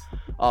theme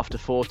after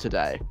 4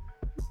 today.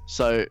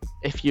 So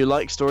if you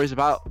like stories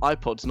about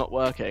iPods not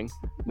working,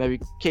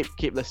 maybe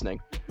keep listening.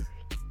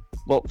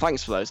 Well,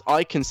 thanks for those.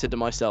 I consider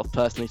myself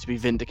personally to be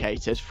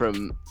vindicated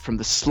from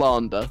the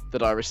slander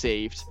that I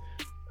received.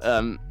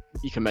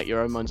 You can make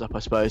your own minds up, I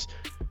suppose.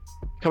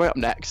 Coming up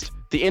next,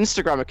 the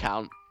Instagram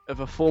account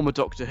of a former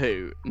Doctor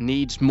Who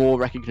needs more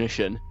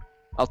recognition.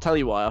 I'll tell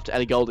you why after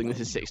Ellie Goulding, This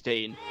Is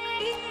 16.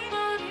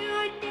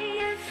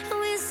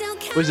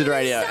 Wizard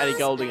Radio, Ellie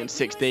Goulding and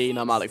 16.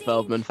 I'm Alec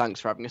Feldman. Thanks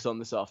for having us on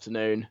this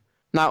afternoon.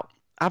 Now,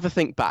 have a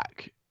think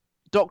back.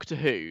 Doctor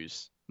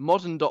Who's,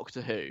 modern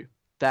Doctor Who,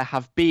 there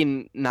have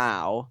been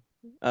now,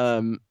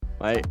 5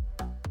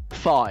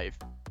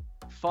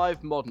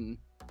 modern,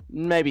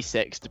 maybe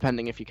 6,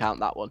 depending if you count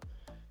that one.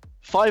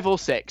 5 or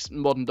 6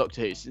 modern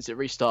Doctor Who since it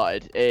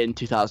restarted in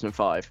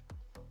 2005.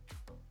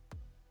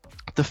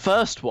 The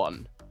first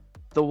one,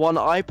 the one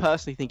I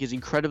personally think is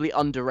incredibly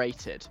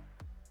underrated,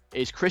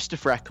 is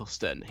Christopher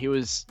Eccleston. He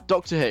was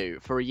Doctor Who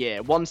for a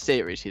year, one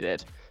series he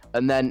did,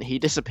 and then he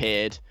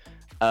disappeared.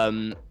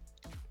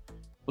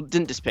 Well,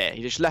 didn't disappear.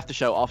 He just left the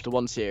show after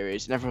one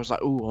series, and everyone was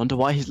like, "Ooh, I wonder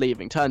why he's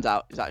leaving." Turns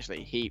out, it's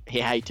actually he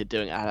hated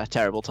doing it, had a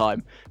terrible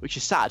time, which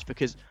is sad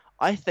because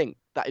I think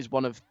that is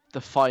one of the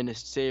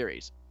finest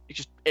series.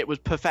 It was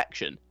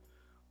perfection.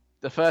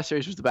 The first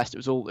series was the best. It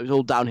was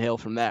all downhill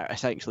from there.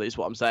 Essentially, is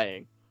what I'm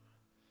saying.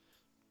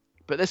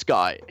 But this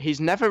guy, he's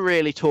never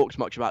really talked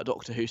much about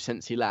Doctor Who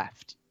since he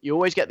left. You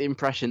always get the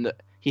impression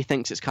that he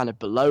thinks it's kind of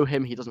below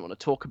him. He doesn't want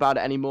to talk about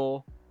it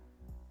anymore.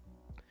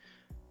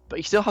 But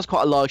he still has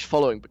quite a large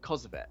following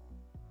because of it.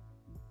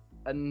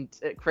 And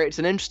it creates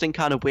an interesting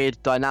kind of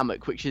weird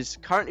dynamic, which is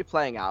currently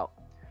playing out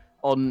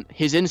on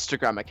his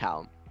Instagram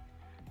account.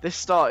 This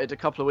started a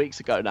couple of weeks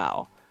ago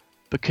now,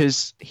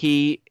 because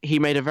he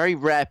made a very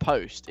rare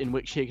post in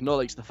which he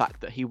acknowledged the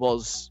fact that he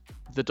was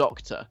the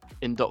Doctor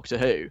in Doctor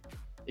Who.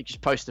 He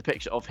just posted a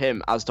picture of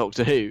him as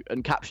Doctor Who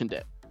and captioned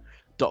it,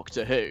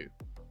 Doctor Who.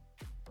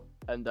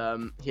 And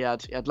he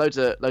had loads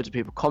of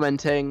people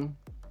commenting,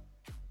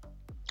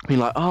 being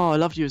like, "Oh, I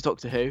loved you as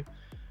Doctor Who."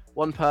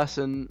 One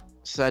person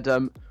said,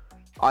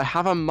 "I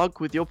have a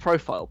mug with your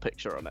profile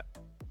picture on it."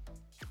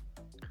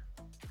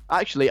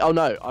 Actually, oh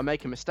no, I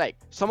make a mistake.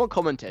 Someone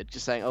commented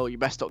just saying, "Oh, you're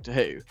best Doctor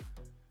Who."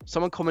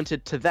 Someone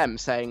commented to them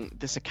saying,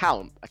 this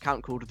account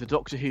called the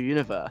Doctor Who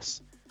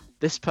Universe.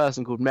 This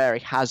person called Mary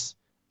has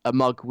a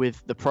mug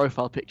with the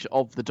profile picture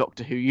of the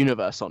Doctor Who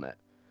Universe on it.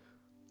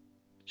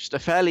 Just a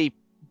fairly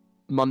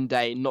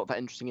mundane, not that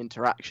interesting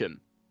interaction.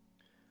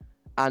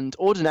 And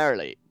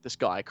ordinarily, this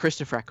guy,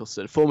 Christopher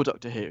Eccleston, former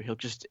Doctor Who, he'll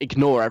just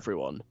ignore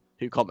everyone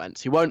who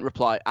comments. He won't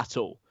reply at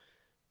all.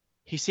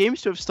 He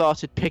seems to have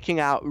started picking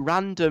out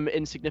random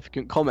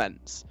insignificant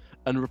comments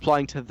and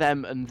replying to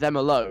them and them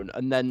alone,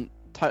 and then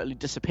totally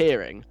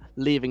disappearing,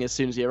 leaving as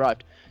soon as he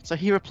arrived. So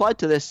he replied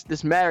to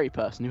this Mary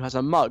person who has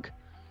a mug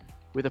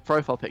with a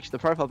profile picture. The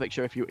profile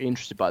picture, if you're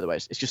interested, by the way,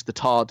 it's just the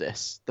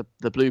TARDIS,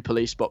 the blue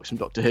police box from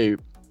Doctor Who,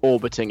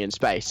 orbiting in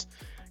space.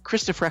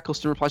 Christopher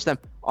Eccleston replies to them,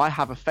 I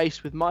have a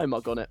face with my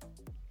mug on it.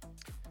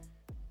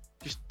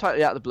 Just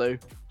totally out of the blue.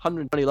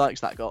 120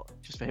 likes that got,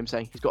 just for him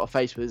saying he's got a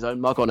face with his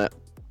own mug on it.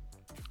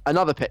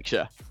 Another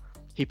picture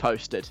he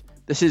posted.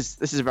 This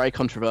is a very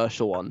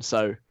controversial one,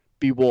 so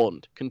be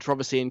warned.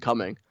 Controversy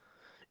incoming.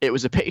 It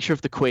was a picture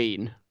of the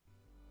Queen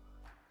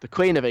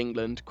of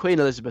England, Queen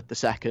Elizabeth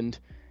II.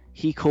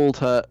 He called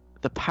her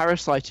the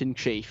parasite in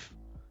chief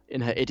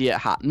in her idiot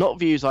hat. Not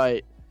views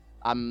I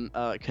am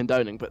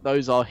condoning, but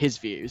those are his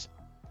views.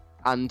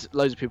 And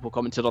loads of people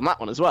commented on that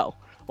one as well.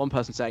 One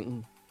person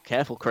saying,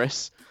 careful,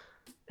 Chris.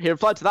 He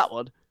replied to that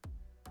one.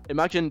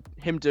 Imagine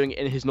him doing it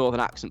in his northern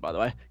accent, by the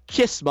way.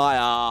 Kiss my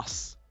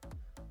ass.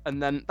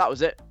 And then that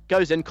was it.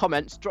 Goes in,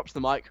 comments, drops the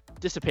mic,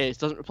 disappears,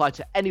 doesn't reply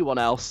to anyone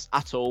else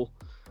at all.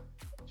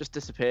 Just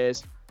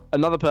disappears.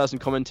 Another person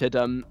commented,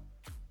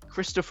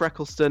 Christopher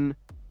Ecclestone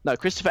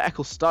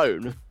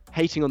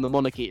hating on the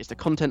monarchy is the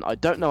content I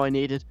don't know I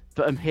needed,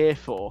 but I'm here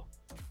for.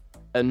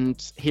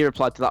 And he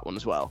replied to that one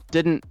as well.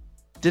 Didn't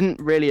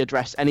really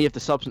address any of the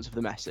substance of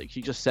the message.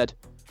 He just said,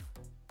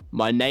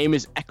 my name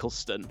is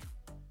Eccleston.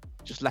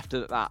 Just left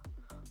it at that.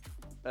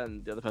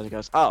 And the other person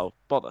goes, oh,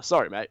 bother,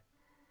 sorry, mate.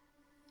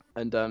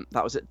 And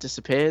that was it,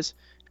 disappears.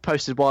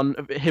 Posted one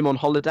of him on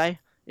holiday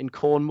in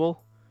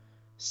Cornwall.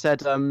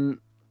 Said, someone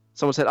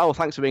said, oh,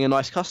 thanks for being a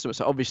nice customer.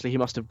 So obviously he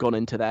must have gone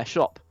into their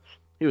shop.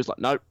 He was like,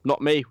 no,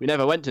 not me. We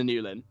never went to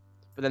Newlyn.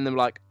 But then they were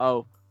like,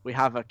 oh, we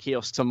have a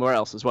kiosk somewhere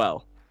else as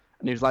well.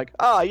 And he was like,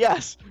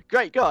 yes,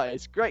 great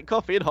guys, great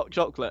coffee and hot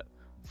chocolate.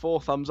 4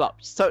 thumbs up.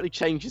 Just totally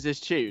changes his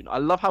tune. I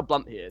love how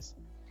blunt he is.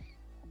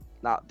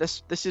 Now,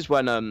 this is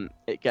when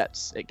it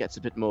gets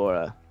a bit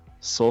more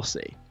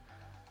saucy.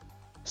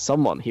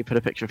 He put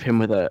a picture of him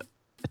with a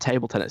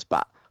table tennis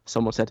bat.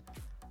 Someone said,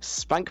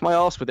 spank my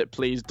ass with it,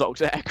 please,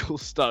 Dr.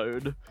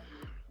 Ecclestone.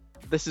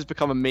 This has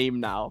become a meme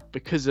now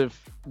because of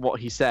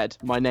what he said.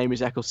 My name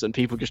is Eccleston.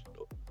 People just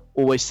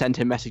always send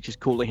him messages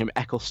calling him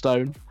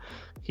Ecclestone.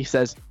 He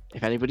says,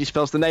 if anybody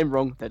spells the name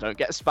wrong, they don't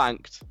get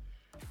spanked.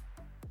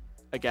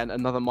 Again,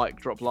 another mic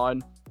drop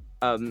line.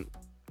 And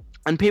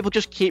people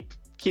just keep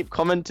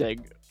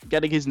commenting,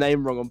 getting his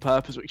name wrong on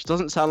purpose, which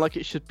doesn't sound like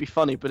it should be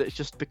funny, but it's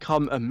just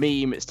become a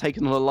meme. It's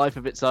taken on a life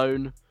of its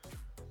own.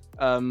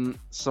 He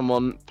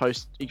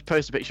posted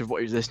a picture of what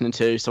he was listening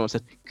to. Someone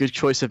said, good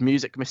choice of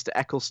music, Mr.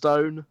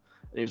 Ecclestone.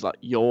 And he was like,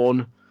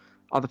 yawn.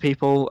 Other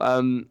people,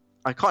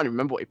 I can't even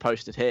remember what he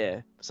posted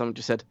here. Someone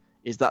just said,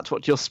 is that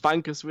what you'll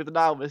spank us with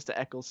now, Mr.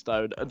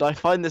 Ecclestone? And I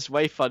find this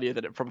way funnier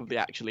than it probably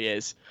actually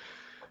is.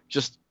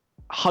 Just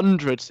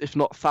hundreds, if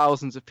not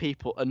thousands of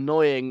people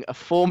annoying a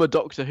former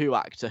Doctor Who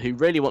actor who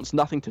really wants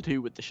nothing to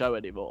do with the show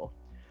anymore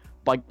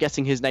by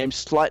getting his name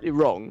slightly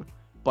wrong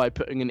by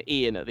putting an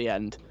E in at the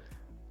end.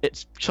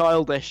 It's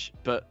childish,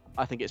 but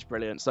I think it's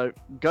brilliant. So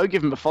go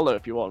give him a follow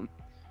if you want.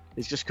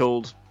 He's just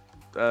called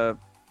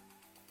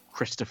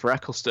Christopher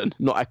Eccleston,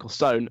 not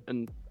Ecclestone,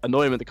 and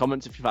annoy him in the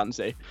comments if you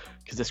fancy,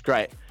 because it's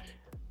great.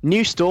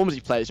 New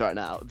Stormzy plays right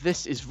now.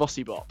 This is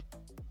Vossi Bop.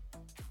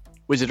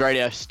 Wizard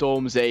Radio,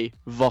 Stormzy,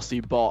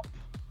 Vossi Bop.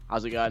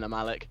 How's it going? I'm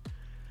Alec.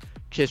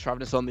 Cheers for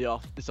having us on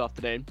this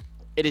afternoon.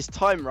 It is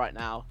time right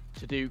now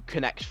to do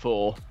Connect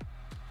 4.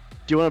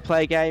 Do you want to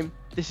play a game?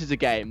 This is a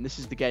game. This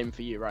is the game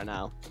for you right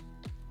now.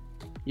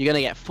 You're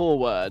going to get 4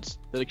 words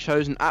that are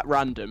chosen at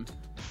random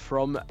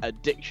from a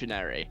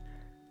dictionary.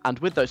 And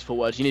with those 4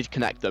 words, you need to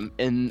connect them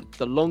in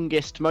the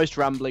longest, most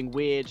rambling,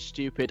 weird,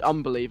 stupid,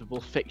 unbelievable,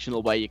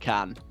 fictional way you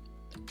can.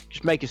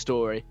 Just make a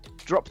story,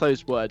 drop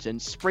those words in,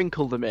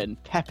 sprinkle them in,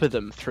 pepper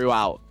them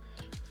throughout.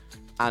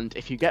 And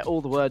if you get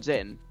all the words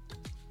in,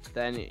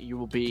 then you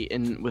will be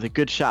in with a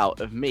good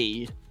shout of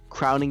me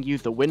crowning you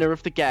the winner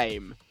of the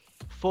game.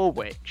 For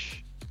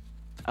which,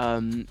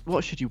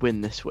 what should you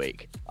win this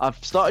week?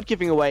 I've started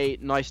giving away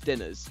nice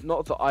dinners.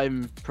 Not that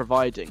I'm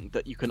providing,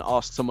 that you can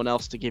ask someone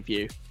else to give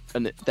you,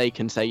 and they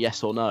can say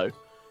yes or no.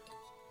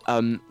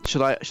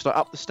 Should I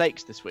up the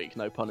stakes this week?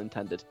 No pun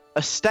intended.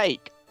 A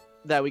steak.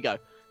 There we go.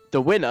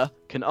 The winner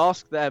can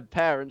ask their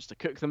parents to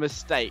cook them a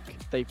steak.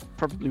 They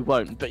probably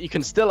won't, but you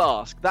can still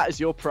ask. That is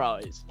your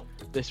prize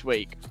this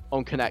week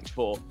on Connect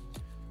 4.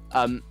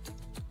 And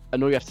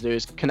all you have to do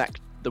is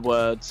connect the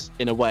words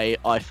in a way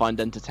I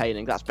find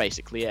entertaining. That's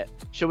basically it.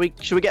 Shall we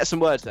get some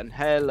words then?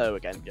 Hello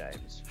again,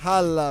 James.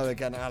 Hello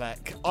again,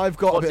 Alec. I've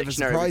got a bit of a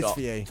surprise for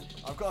you.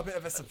 I've got a bit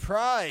of a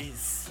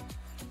surprise.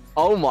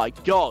 Oh my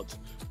god.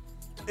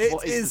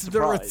 It is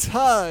the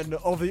return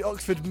of the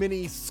Oxford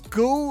Mini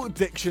School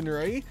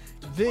Dictionary,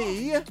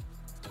 the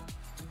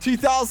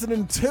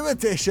 2002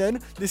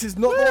 edition. This is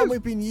not the one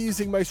we've been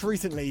using most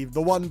recently.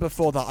 The one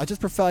before that. I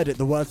just preferred it.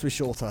 The words were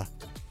shorter.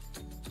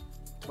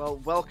 Well,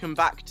 welcome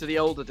back to the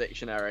older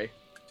dictionary.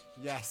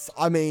 Yes,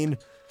 I mean,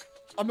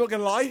 I'm not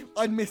going to lie.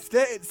 I missed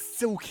it. It's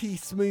silky,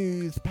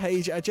 smooth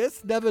page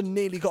edges. Never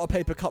nearly got a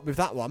paper cut with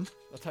that one.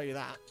 I'll tell you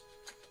that.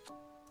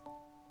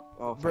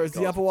 Oh, Whereas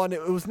God. the other one,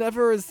 it was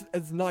never as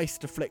nice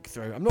to flick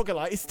through. I'm not going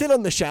to lie. It's still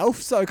on the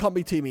shelf, so I can't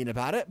be too mean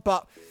about it.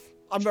 But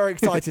I'm very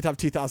excited to have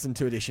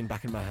 2002 edition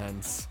back in my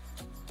hands.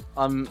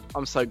 I'm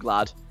so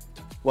glad.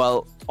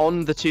 Well,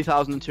 on the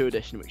 2002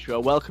 edition, which we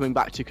are welcoming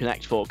back to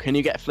Connect 4, can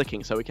you get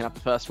flicking so we can have the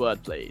first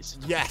word, please?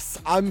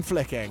 Yes, I'm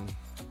flicking.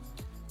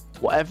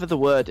 Whatever the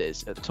word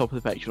is at the top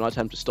of the page, when I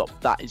tell them to stop,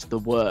 that is the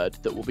word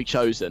that will be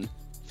chosen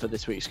for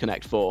this week's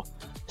Connect 4.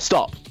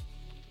 Stop.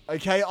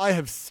 Okay, I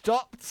have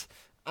stopped.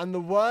 And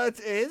the word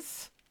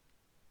is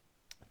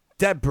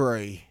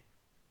debris.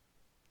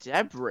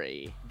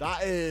 Debris.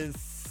 That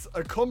is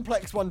a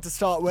complex one to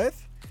start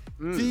with.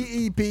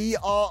 Debris.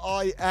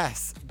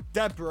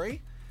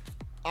 Debris.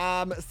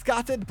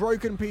 Scattered,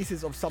 broken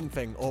pieces of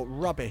something or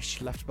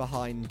rubbish left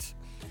behind.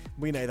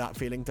 We know that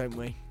feeling, don't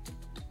we?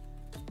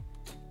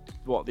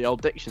 What, the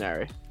old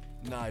dictionary?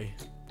 No,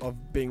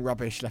 of being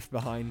rubbish left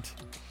behind.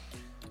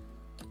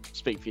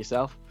 Speak for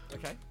yourself.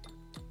 Okay.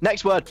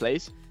 Next word,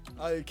 please.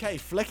 Okay,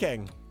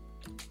 flicking.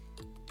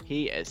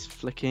 He is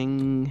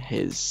flicking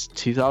his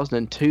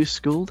 2002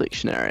 school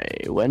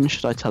dictionary. When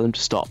should I tell him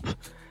to stop?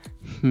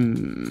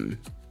 Gonna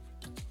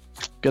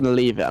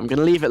leave it. I'm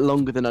gonna leave it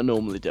longer than I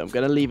normally do. I'm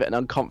gonna leave it an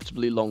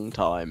uncomfortably long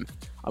time.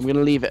 I'm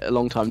gonna leave it a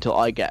long time until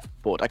I get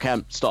bored.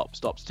 Okay, stop.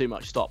 It's too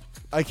much. Stop.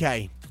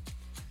 Okay.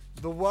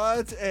 The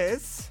word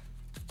is...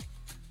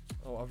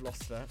 Oh, I've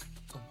lost it.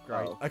 Oh,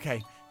 great. Oh.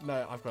 Okay.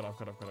 No, I've got it.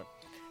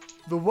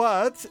 The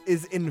word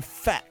is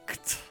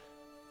infect.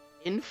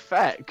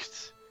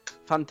 Infect.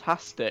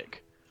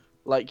 Fantastic.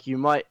 Like you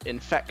might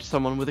infect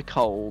someone with a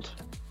cold.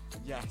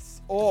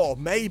 Yes. Or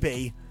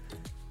maybe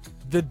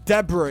the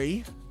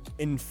debris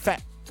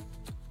infected...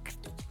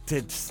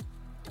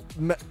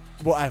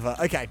 Whatever.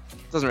 Okay.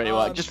 Doesn't really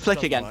work. Just flick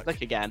doesn't again. work.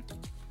 Flick again.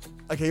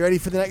 Okay, you ready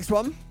for the next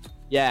one?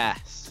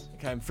 Yes.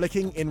 Okay, I'm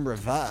flicking in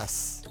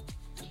reverse.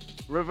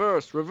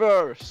 Reverse.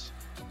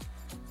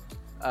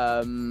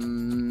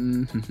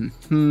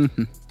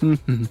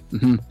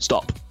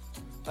 Stop.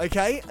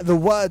 Okay, the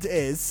word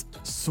is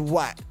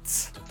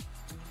sweat.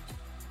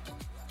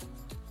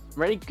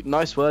 Really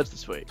nice words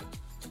this week.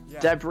 Yeah.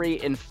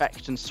 Debris,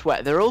 infect, and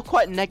sweat. They're all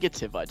quite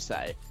negative, I'd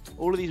say.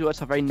 All of these words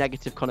have very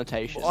negative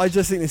connotations. I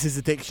just think this is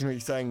a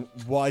dictionary saying,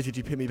 why did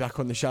you put me back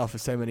on the shelf for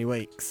so many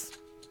weeks?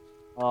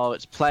 Oh,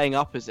 it's playing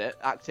up, is it?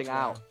 Acting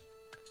out.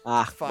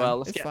 Fine.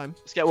 Well, It's fine.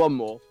 let's get one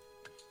more.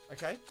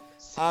 Okay.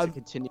 To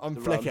continue I'm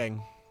the run.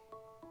 flicking.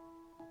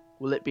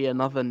 Will it be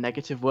another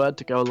negative word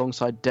to go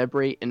alongside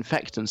debris,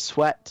 infect, and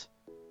sweat?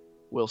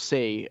 We'll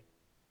see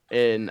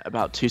in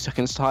about 2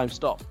 seconds' time.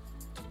 Stop.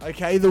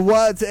 Okay, the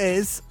word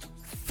is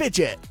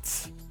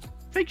fidget.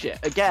 Fidget,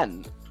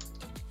 again.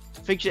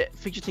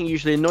 Fidgeting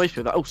usually annoys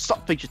people. Like, oh,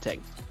 stop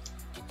fidgeting.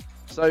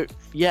 So,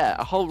 yeah,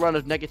 a whole run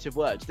of negative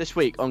words. This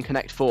week on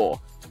Connect 4,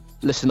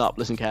 listen up,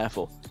 listen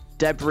careful.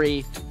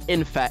 Debris,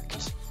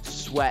 infect,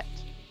 sweat,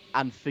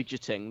 and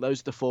fidgeting. Those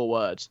are the 4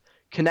 words.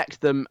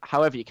 Connect them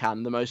however you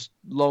can, the most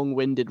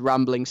long-winded,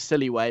 rambling,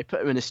 silly way.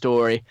 Put them in a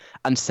story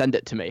and send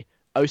it to me.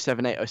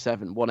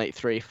 07807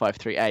 183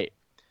 538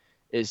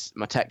 is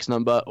my text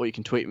number, or you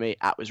can tweet me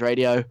at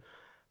WizRadio.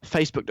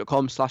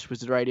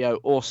 Facebook.com/WizardRadio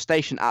or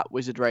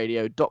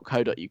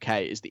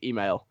station@wizardradio.co.uk is the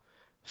email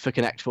for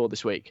Connect 4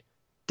 this week.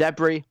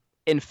 Debris,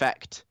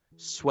 infect,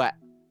 sweat,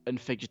 and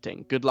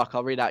fidgeting. Good luck.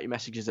 I'll read out your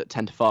messages at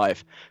 10 to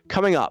 5.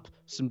 Coming up,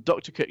 some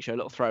Dr. Cook Show,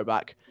 little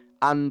throwback,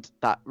 and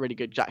that really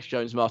good Jax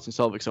Jones Martin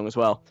Solveig song as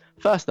well.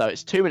 First, though,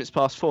 it's 2 minutes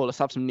past 4. Let's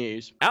have some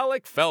news.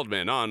 Alec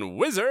Feldman on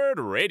Wizard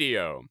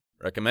Radio.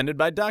 Recommended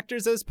by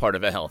doctors as part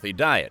of a healthy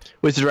diet.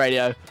 Wizard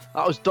Radio.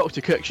 That was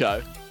Dr. Cook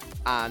Show.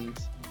 And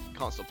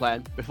can't stop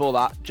playing. Before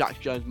that, Jax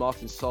Jones,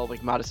 Martin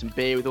Solveig, Madison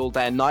B with All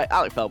Day and Night.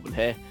 Alec Feldman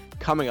here.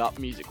 Coming up,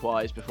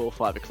 music-wise, before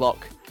 5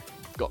 o'clock.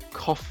 I've got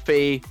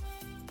Coffee.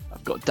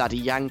 I've got Daddy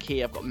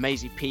Yankee. I've got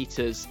Maisie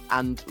Peters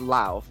and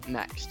Lauv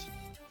next.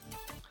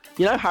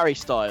 You know Harry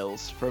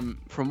Styles from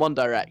One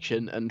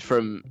Direction and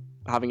from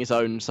having his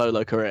own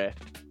solo career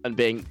and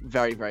being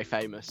very, very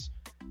famous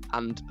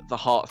and the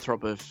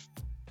heartthrob of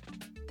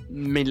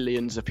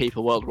millions of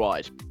people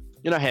worldwide.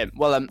 You know him.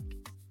 Well, I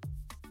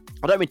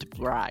don't mean to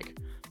brag,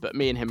 but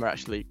me and him are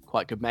actually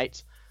quite good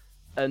mates.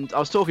 And I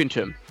was talking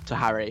to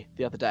Harry,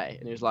 the other day,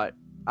 and he was like,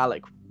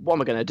 Alec, what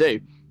am I going to do?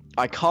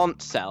 I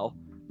can't sell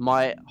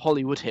my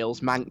Hollywood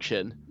Hills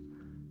mansion.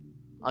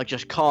 I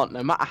just can't,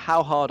 no matter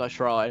how hard I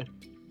try.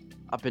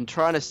 I've been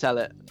trying to sell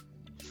it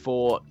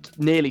for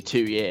nearly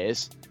 2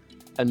 years,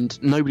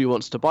 and nobody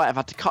wants to buy it. I've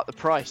had to cut the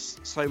price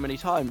so many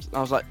times. And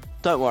I was like,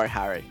 don't worry,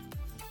 Harry.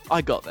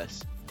 I got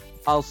this.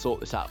 I'll sort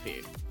this out for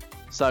you.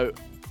 So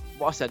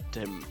what I said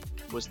to him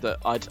was that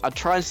I'd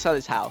try and sell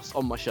his house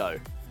on my show.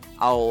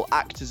 I'll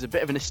act as a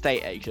bit of an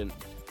estate agent,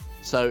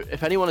 So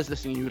if anyone is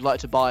listening who would like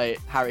to buy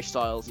Harry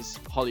Styles'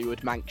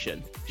 Hollywood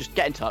mansion, just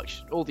get in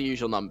touch. All the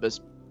usual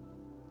numbers.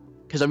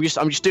 Because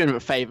I'm just doing him a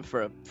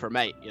favour for a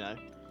mate, you know.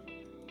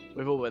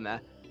 We've all been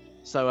there.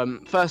 So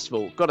first of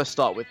all, got to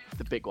start with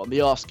the big one,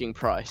 the asking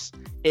price.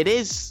 It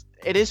is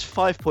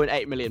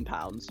 £5.8 million,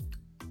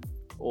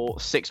 or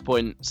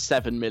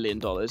 $6.7 million.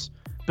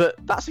 But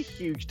that's a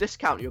huge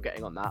discount you're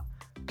getting on that.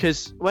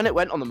 Because when it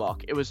went on the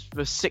market, it was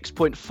for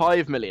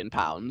 £6.5 million,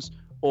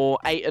 or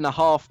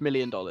 $8.5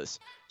 million.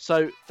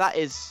 So that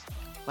is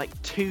like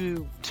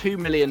 £2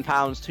 million,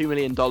 $2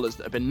 million that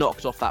have been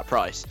knocked off that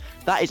price.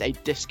 That is a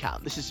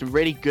discount. This is some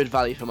really good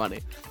value for money,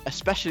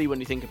 especially when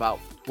you think about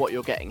what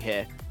you're getting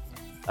here.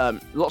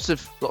 Lots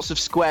of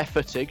square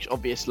footage,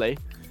 obviously,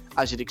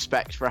 as you'd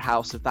expect for a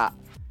house of that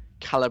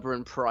caliber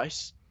and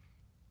price.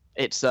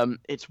 It's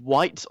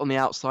white on the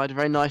outside, a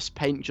very nice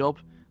paint job.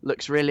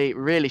 Looks really,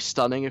 really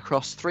stunning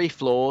across 3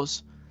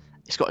 floors.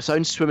 It's got its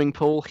own swimming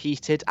pool,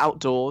 heated,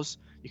 outdoors.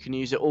 You can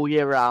use it all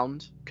year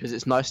round because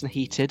it's nice and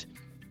heated.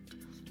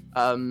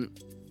 And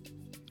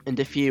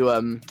if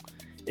you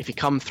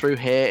come through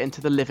here into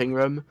the living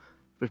room,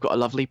 we've got a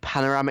lovely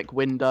panoramic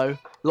window,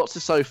 lots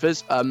of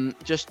sofas.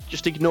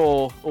 Just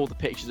ignore all the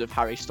pictures of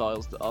Harry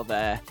Styles that are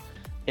there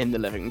in the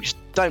living room. Just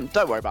don't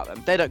worry about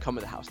them. They don't come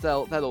with the house.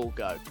 They'll all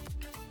go.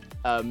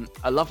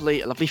 A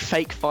lovely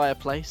fake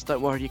fireplace.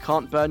 Don't worry, you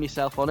can't burn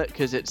yourself on it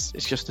because it's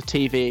just a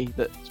TV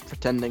that's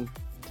pretending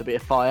to be a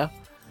fire.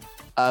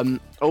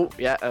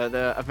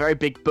 A very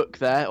big book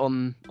there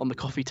on the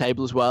coffee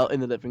table as well in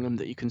the living room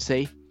that you can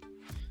see.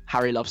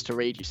 Harry loves to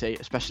read, you see,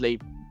 especially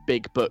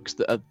big books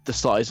that are the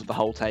size of the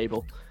whole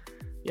table.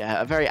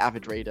 Yeah, a very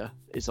avid reader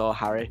is our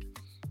Harry.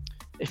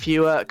 If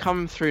you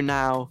come through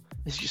now,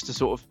 this is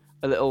just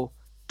a little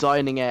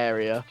dining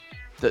area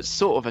that's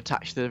sort of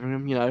attached to the living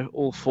room, you know,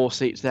 all 4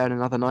 seats there and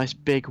another nice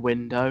big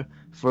window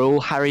for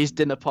all Harry's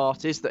dinner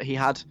parties that he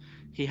had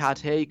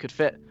here. You could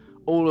fit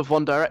all of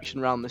One Direction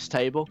around this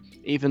table,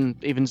 even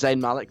Zayn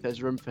Malik.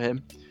 There's room for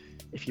him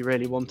if you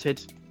really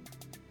wanted.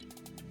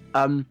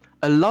 A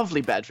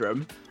lovely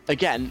bedroom.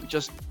 Again,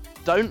 just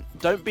don't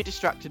be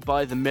distracted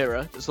by the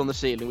mirror that's on the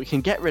ceiling. We can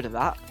get rid of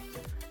that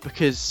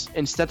because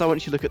instead I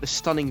want you to look at the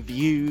stunning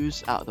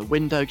views out of the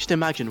window. Just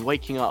imagine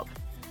waking up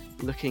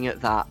looking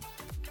at that.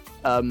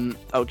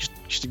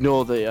 Just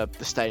ignore the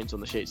stains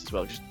on the sheets as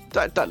well. Just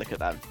don't look at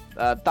them.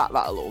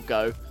 That'll all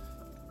go.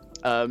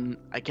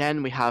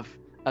 Again, we have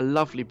a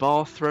lovely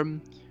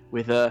bathroom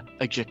with a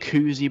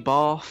jacuzzi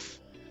bath.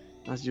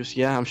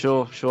 I'm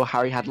sure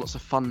Harry had lots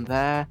of fun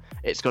there.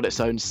 It's got its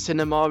own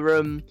cinema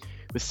room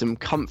with some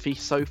comfy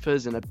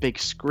sofas and a big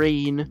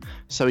screen,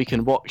 so he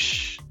can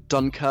watch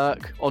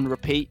Dunkirk on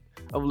repeat.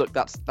 Oh look,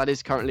 that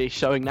is currently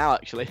showing now.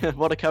 Actually,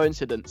 what a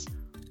coincidence!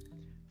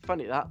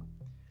 Funny that.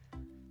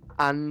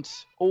 And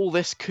all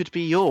this could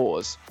be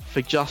yours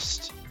for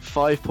just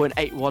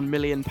 £5.81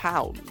 million.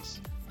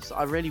 So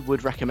I really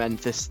would recommend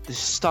this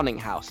stunning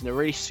house in a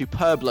really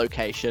superb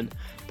location,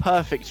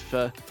 perfect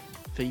for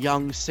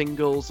young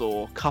singles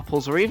or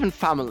couples or even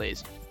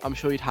families. I'm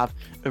sure you'd have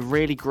a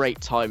really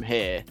great time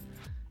here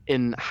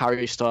in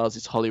Harry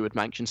Styles' Hollywood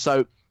mansion.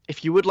 So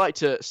if you would like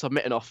to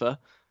submit an offer,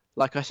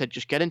 like I said,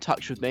 just get in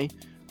touch with me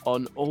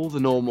on all the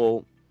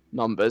normal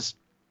numbers.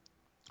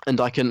 And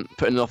I can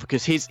put in an offer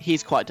because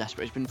he's quite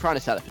desperate. He's been trying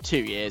to sell it for 2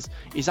 years.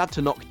 He's had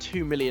to knock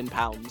 £2 million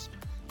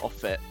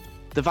off it.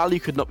 The value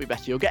could not be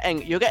better. You're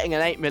getting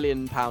an £8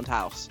 million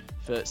house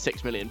for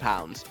 £6 million.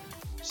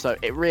 So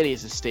it really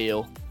is a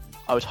steal.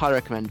 I would highly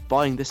recommend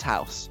buying this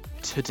house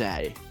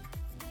today.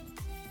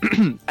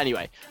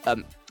 Anyway,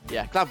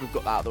 glad we've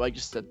got that out of the way.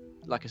 Just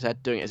like I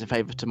said, doing it as a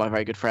favour to my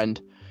very good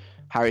friend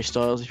Harry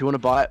Styles. If you want to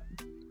buy it,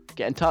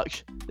 get in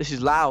touch. This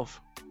is Lauv.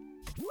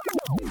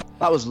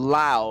 That was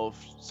Lauv.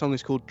 The song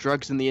is called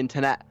Drugs and the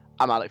Internet.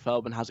 I'm Alec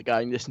Feldman. How's it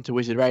going? Listen to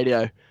Wizard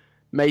Radio.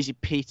 Maisie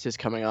Peters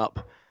coming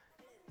up.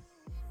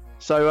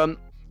 So,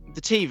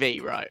 the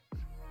TV, right?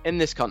 In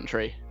this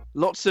country,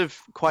 lots of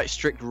quite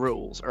strict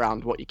rules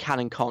around what you can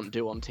and can't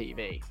do on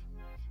TV.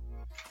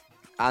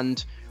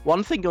 And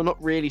one thing you're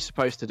not really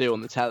supposed to do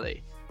on the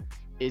telly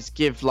is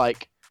give,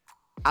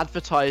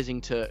 advertising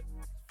to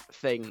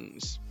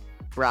things,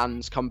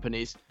 brands,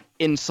 companies,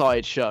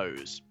 inside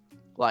shows.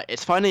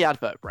 It's fine the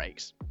advert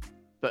breaks,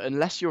 but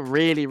unless you're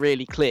really,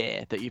 really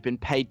clear that you've been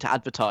paid to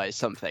advertise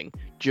something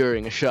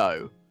during a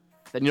show,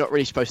 then you're not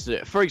really supposed to do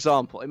it. For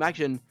example,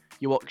 imagine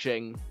you're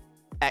watching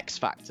X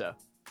Factor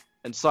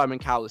and Simon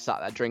Cowell is sat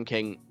there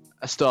drinking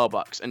a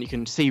Starbucks and you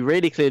can see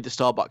really clearly the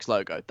Starbucks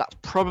logo. That's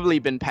probably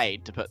been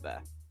paid to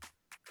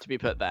be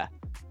put there.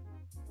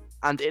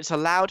 And it's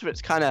allowed,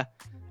 but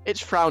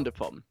it's frowned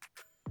upon.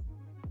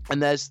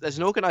 And there's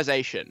an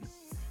organisation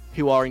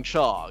who are in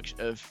charge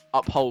of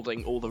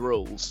upholding all the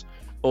rules,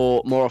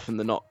 or more often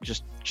than not,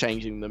 just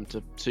changing them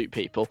to suit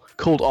people,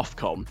 called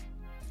Ofcom.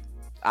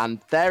 And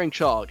they're in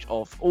charge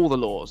of all the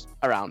laws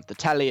around the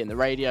telly and the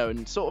radio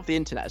and sort of the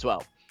internet as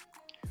well.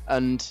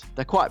 And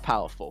they're quite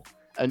powerful.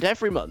 And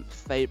every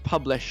month they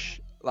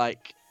publish a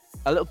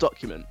little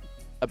document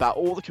about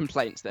all the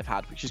complaints they've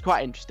had, which is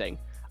quite interesting.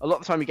 A lot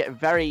of the time you get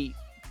very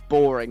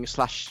boring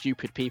 /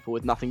 stupid people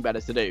with nothing better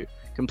to do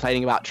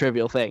complaining about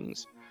trivial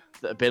things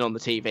that have been on the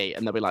TV,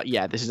 and they'll be like,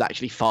 yeah, this is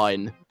actually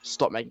fine,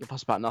 stop making a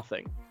fuss about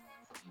nothing.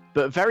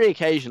 But very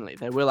occasionally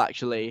they will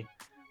actually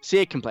see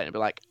a complaint and be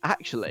like,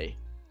 actually,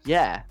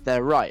 yeah,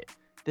 they're right,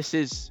 this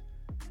is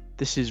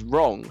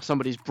wrong,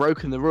 somebody's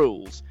broken the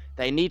rules,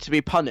 they need to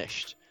be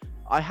punished.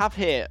 I have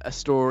here a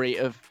story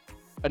of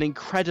an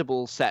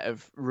incredible set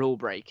of rule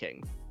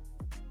breaking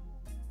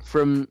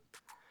from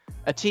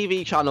a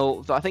TV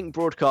channel that I think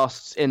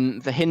broadcasts in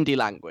the Hindi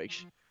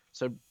language,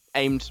 so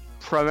aimed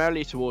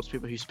primarily towards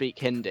people who speak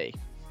Hindi.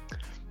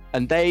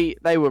 And they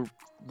were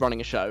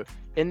running a show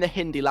in the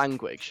Hindi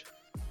language,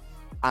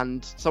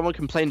 and someone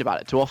complained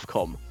about it to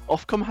Ofcom.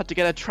 Ofcom had to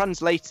get a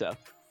translator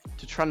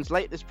to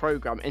translate this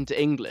program into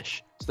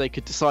English so they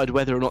could decide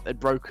whether or not they'd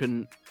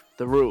broken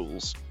the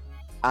rules.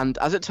 And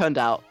as it turned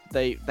out,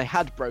 they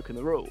had broken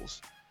the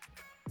rules.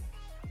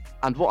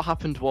 And what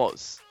happened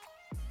was,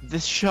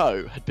 this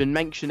show had been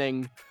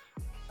mentioning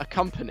a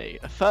company,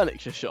 a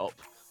furniture shop,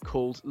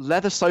 called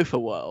Leather Sofa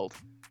World,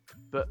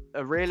 but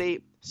a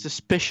really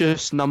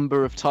suspicious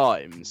number of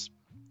times.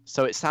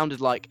 So it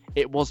sounded like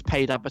it was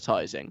paid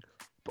advertising,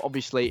 but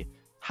obviously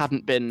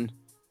hadn't been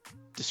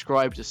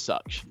described as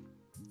such.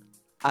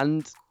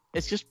 And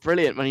it's just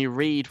brilliant when you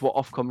read what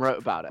Ofcom wrote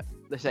about it.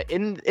 They say,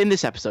 in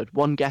this episode,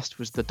 one guest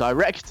was the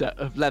director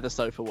of Leather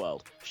Sofa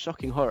World,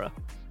 shocking horror,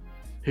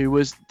 who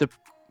the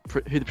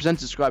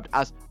presenter described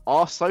as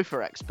our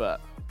sofa expert.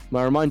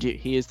 May I remind you,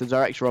 he is the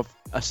director of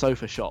a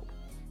sofa shop.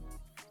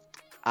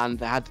 And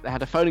they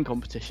had a phoning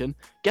competition.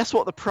 Guess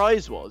what the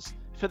prize was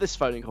for this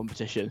phoning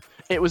competition?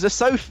 It was a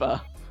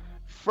sofa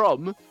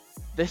from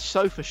this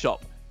sofa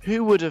shop.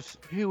 Who would have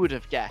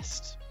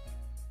guessed?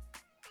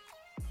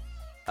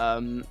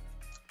 And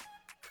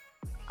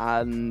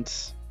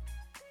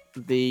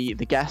the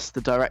guest,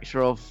 the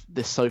director of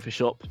this sofa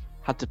shop,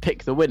 had to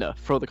pick the winner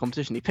for the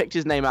competition. He picked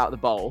his name out of the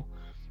bowl,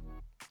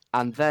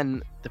 and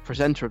then the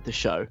presenter of the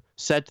show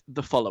said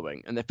the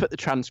following, and they put the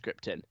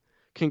transcript in.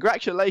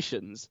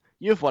 Congratulations,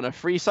 you've won a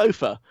free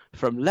sofa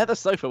from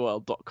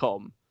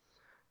leathersofaworld.com.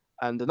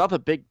 And another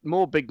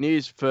more big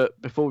news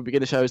before we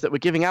begin the show is that we're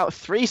giving out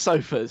 3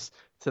 sofas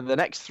to the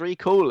next 3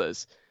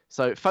 callers.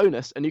 So phone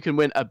us and you can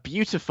win a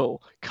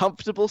beautiful,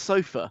 comfortable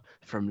sofa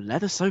from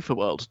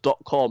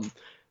leathersofaworld.com.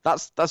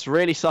 That's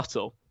really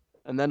subtle.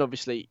 And then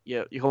obviously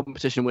your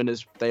competition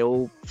winners, they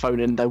all phone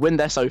in, they win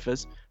their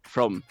sofas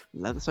from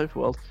Leather Sofa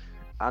World.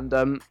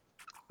 And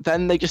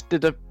then they just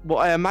did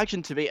what I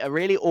imagine to be a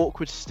really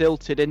awkward,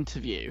 stilted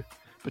interview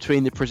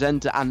between the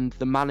presenter and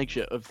the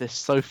manager of this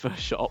sofa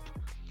shop,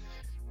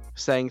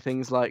 saying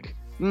things like,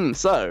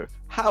 so,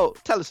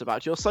 tell us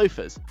about your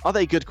sofas. Are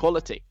they good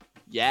quality?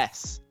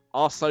 Yes,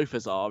 our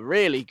sofas are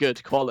really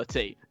good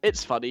quality.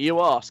 It's funny you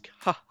ask.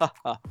 Ha ha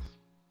ha.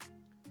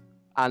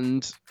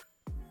 And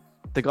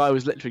the guy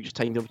was literally just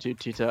taking the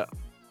opportunity to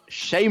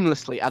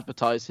shamelessly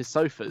advertise his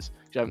sofas.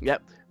 Going,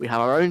 yep, we have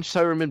our own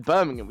showroom in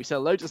Birmingham. We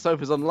sell loads of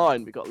sofas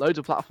online. We've got loads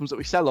of platforms that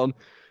we sell on,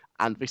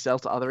 and we sell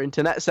to other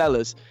internet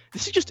sellers.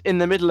 This is just in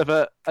the middle of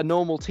a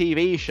normal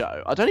TV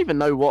show. I don't even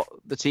know what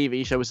the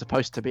TV show was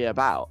supposed to be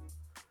about,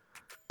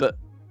 but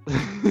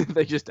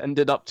they just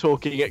ended up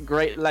talking at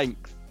great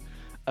length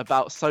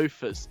about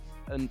sofas.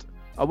 And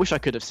I wish I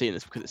could have seen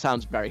this because it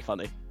sounds very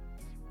funny.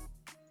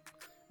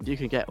 You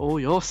can get all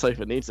your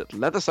sofa needs at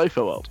Leather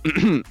Sofa World.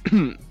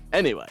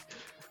 Anyway,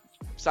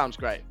 sounds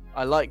great.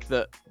 I like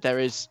that there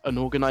is an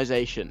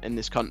organisation in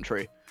this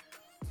country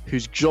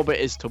whose job it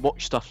is to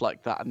watch stuff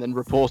like that and then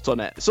report on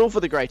it. It's all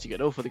for the greater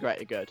good, all for the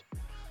greater good.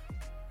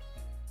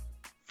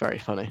 Very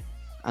funny.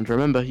 And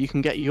remember, you can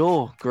get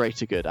your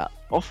greater good at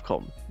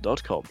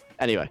Ofcom.com.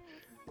 Anyway,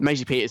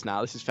 Maisie Peters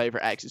now. This is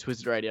Favourite X. It's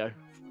Wizard Radio.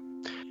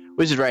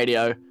 Wizard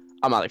Radio.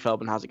 I'm Alec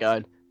Feldman. How's it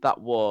going?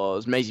 That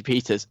was Maisie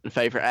Peters and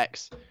Favourite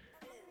X.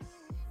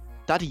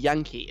 Daddy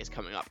Yankee is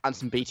coming up, and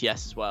some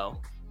BTS as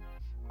well.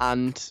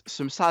 And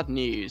some sad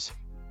news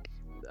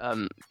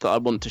that I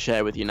want to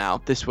share with you now.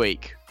 This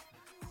week,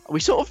 we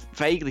sort of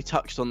vaguely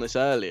touched on this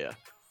earlier,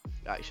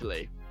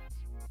 actually.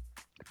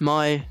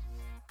 My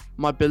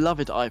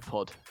beloved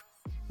iPod,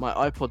 my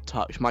iPod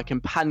Touch, my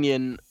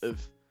companion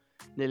of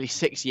nearly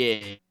 6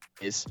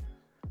 years,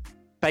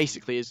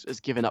 basically has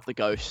given up the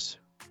ghost.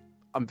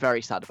 I'm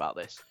very sad about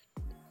this,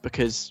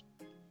 because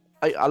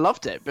I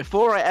loved it.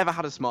 Before I ever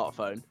had a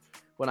smartphone,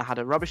 when I had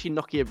a rubbishy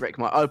Nokia brick,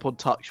 my iPod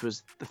Touch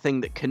was the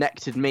thing that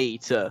connected me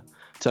to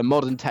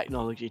modern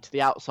technology, to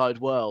the outside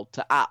world,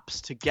 to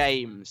apps, to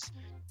games,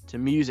 to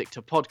music,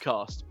 to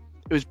podcast.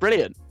 It was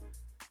brilliant.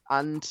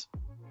 And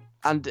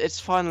it's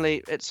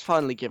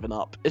finally given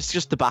up. It's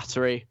just the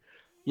battery.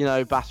 You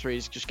know,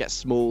 batteries just get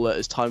smaller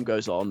as time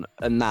goes on,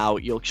 and now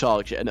you'll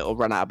charge it and it'll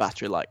run out of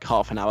battery like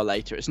half an hour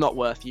later. It's not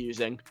worth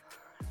using.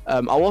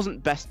 I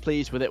wasn't best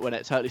pleased with it when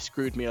it totally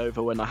screwed me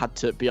over when I had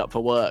to be up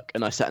for work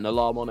and I set an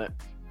alarm on it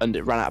and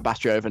it ran out of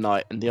battery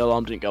overnight and the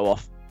alarm didn't go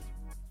off.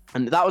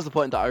 And that was the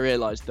point that I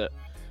realised that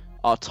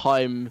our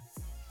time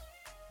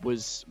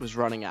was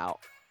running out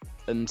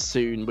and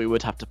soon we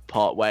would have to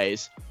part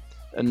ways.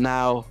 And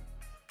now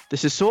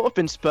This has sort of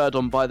been spurred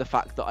on by the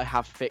fact that I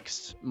have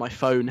fixed my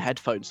phone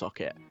headphone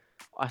socket.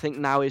 I think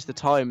now is the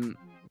time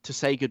to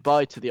say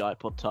goodbye to the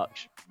iPod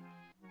Touch.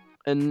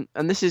 And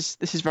this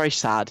is very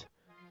sad.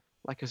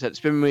 Like I said, it's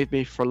been with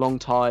me for a long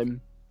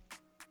time,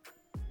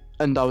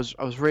 and I was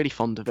really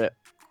fond of it.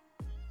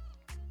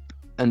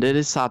 And it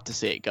is sad to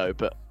see it go,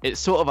 but it's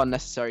sort of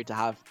unnecessary to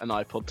have an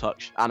iPod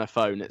Touch and a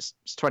phone. It's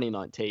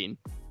 2019.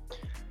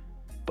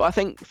 But I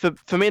think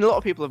for me and a lot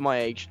of people of my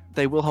age,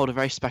 they will hold a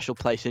very special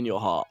place in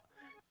your heart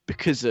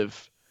because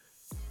of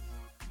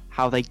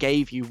how they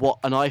gave you what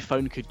an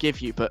iPhone could give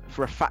you, but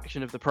for a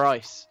fraction of the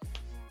price,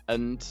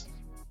 and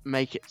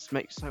make it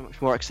so much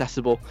more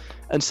accessible.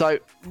 And so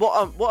what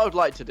I would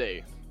like to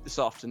do this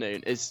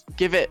afternoon is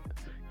give it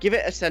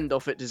a send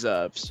off it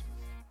deserves.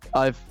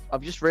 I've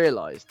just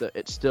realised that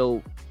it's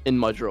still in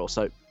my drawer,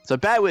 so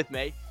bear with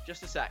me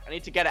just a sec. I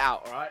need to get it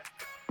out, all right?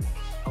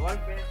 I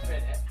won't be a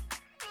minute.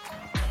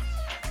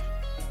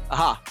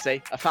 Aha!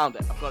 See, I found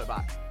it. I've got it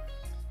back.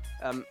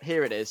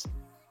 Here it is.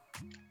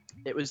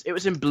 It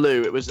was in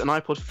blue. It was an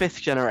iPod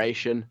 5th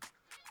generation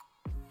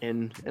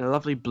in a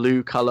lovely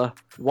blue colour,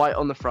 white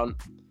on the front.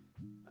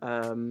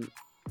 I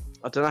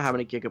don't know how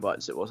many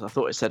gigabytes it was. I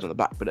thought it said on the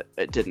back, but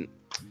it didn't.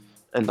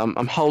 And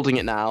I'm holding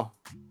it now.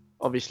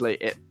 Obviously,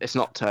 it's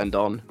not turned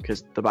on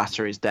because the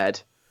battery's dead.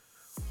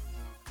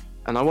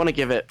 And I want to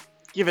give it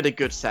a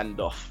good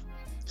send-off.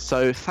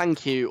 So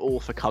thank you all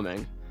for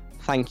coming.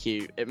 Thank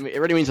you. It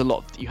really means a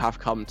lot that you have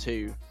come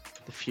to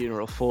the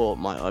funeral for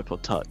my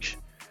iPod Touch.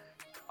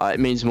 It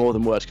means more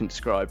than words can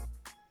describe.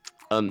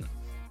 So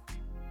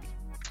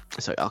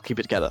I'll keep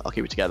it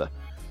together.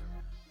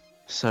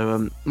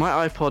 So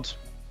my iPod,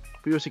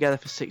 we were together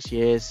for 6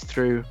 years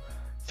through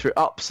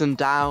ups and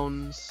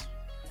downs,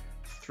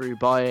 through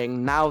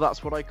buying now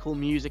that's what I call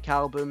music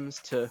albums,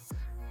 to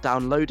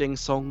downloading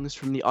songs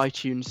from the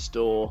iTunes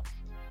store.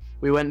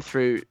 We went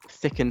through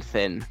thick and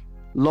thin.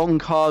 Long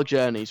car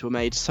journeys were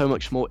made so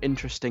much more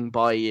interesting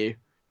by you.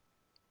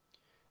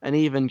 And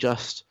even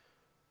just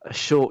a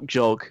short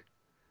jog,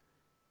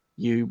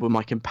 you were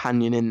my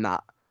companion in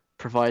that,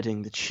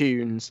 providing the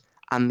tunes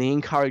and the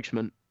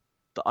encouragement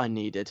that I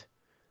needed.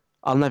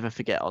 I'll never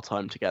forget our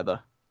time together.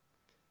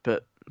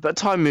 But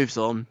time moves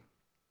on.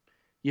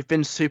 You've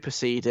been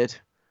superseded.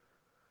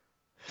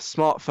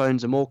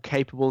 Smartphones are more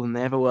capable than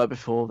they ever were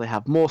before. They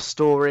have more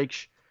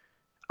storage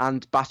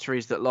and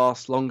batteries that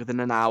last longer than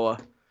an hour.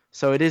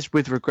 So it is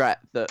with regret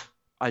that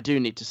I do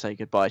need to say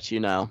goodbye to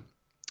you now,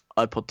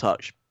 iPod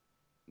Touch.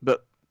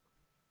 But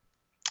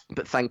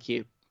thank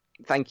you.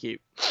 Thank you.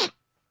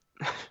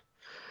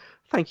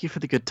 Thank you for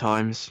the good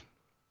times.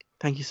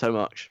 Thank you so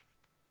much.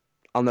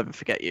 I'll never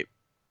forget you.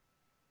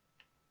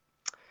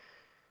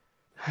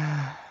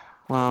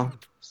 Well,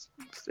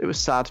 it was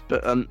sad,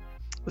 but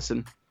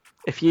listen,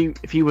 if you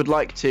would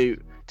like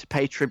to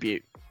pay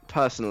tribute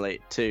personally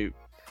to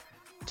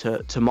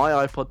my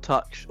iPod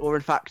Touch, or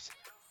in fact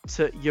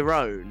to your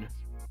own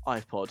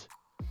iPod,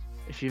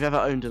 if you've ever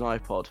owned an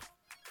iPod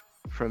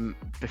from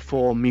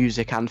before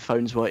music and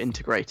phones were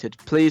integrated,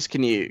 please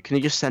can you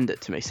just send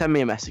it to me? Send me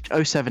a message,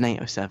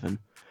 07807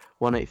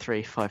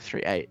 183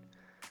 538,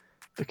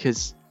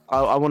 because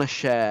I want to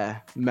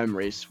share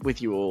memories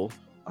with you all.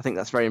 I think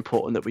that's very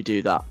important that we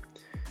do that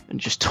and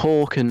just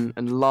talk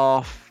and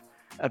laugh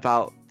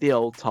about the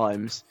old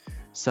times.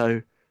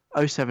 So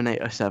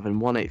 07807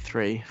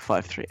 183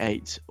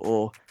 538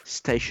 or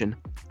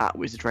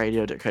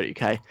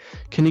station@wizardradio.co.uk.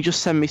 Can you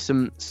just send me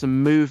some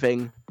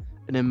moving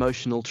and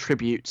emotional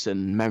tributes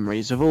and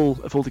memories of all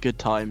the good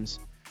times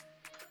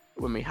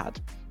when we had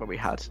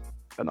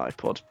an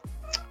iPod?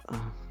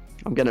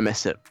 I'm gonna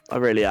miss it. I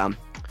really am.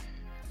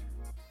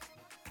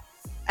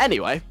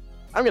 Anyway,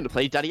 I'm gonna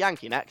play Daddy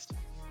Yankee next.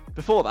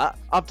 Before that,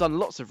 I've done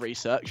lots of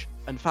research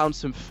and found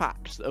some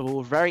facts that are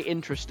all very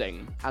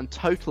interesting and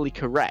totally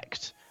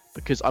correct,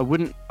 because I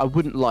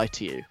wouldn't lie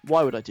to you.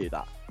 Why would I do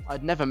that?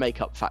 I'd never make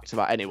up facts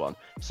about anyone.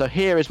 So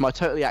here is my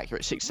totally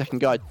accurate 6-second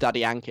guide, Daddy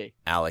Yankee.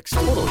 Alex,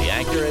 totally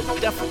accurate,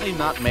 definitely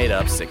not made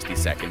up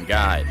 60-second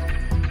guide.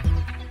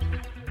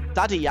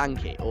 Daddy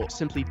Yankee, or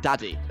simply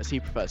Daddy as he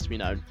prefers to be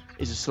known,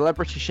 is a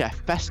celebrity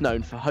chef best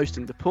known for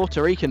hosting the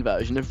Puerto Rican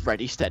version of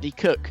Ready Steady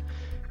Cook.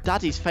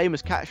 Daddy's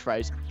famous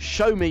catchphrase,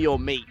 "Show me your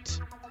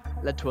meat,"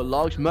 led to a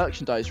large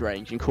merchandise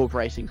range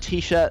incorporating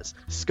t-shirts,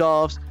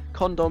 scarves,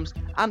 condoms,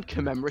 and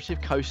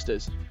commemorative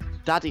coasters.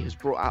 Daddy has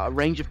brought out a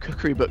range of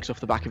cookery books off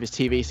the back of his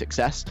TV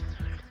success,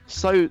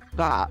 so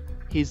that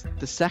he's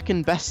the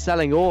second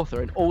best-selling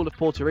author in all of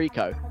Puerto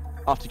Rico,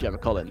 after Gemma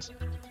Collins.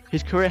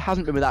 His career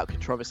hasn't been without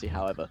controversy,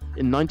 however.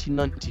 In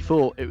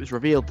 1994, it was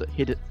revealed that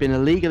he'd been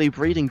illegally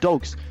breeding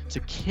dogs to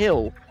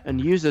kill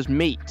and use as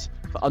meat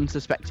for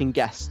unsuspecting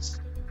guests.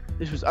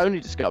 This was only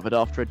discovered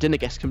after a dinner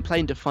guest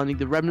complained of finding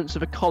the remnants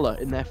of a collar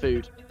in their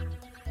food.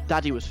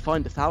 Daddy was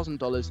fined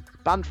 $1,000,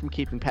 banned from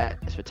keeping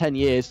pets for 10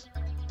 years,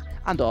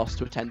 and asked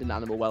to attend an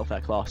animal welfare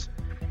class.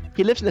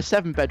 He lives in a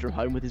 7-bedroom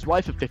home with his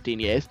wife of 15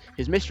 years,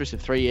 his mistress of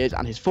 3 years,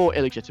 and his 4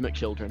 illegitimate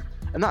children.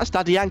 And that's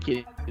Daddy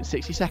Yankee in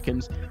 60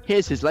 seconds.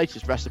 Here's his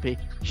latest recipe,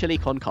 chili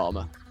con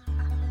carne.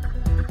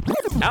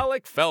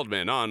 Alec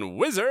Feldman on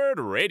Wizard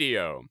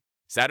Radio.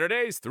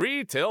 Saturdays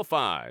 3 till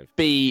 5.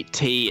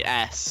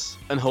 BTS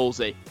and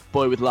Halsey,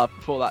 Boy With Love.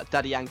 Before that,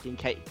 Daddy Yankee and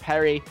Katy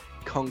Perry,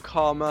 Con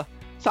Karma.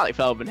 It's Alec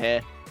Feldman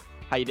here.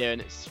 How you doing?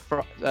 It's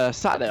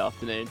Saturday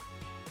afternoon.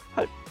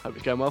 Hope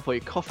it's going well for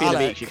you. Coffee and a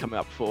Alec, beach coming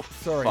up before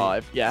sorry.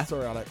 5. Yeah.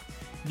 Sorry, Alec.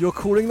 You're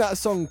calling that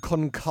song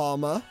Con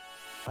Karma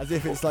as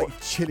if it's like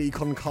chili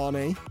con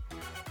carne.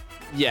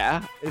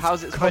 Yeah. It's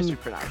How's it supposed to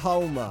be pronounced?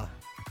 Calma.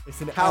 It's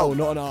an Calma. L,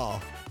 not an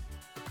R.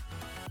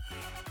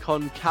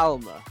 Con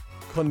Calma.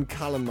 Con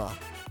Calma.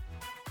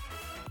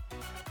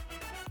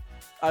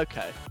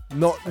 Okay.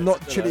 Not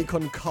chili know.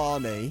 con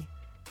carne.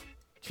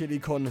 Chili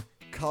con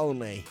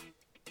carne.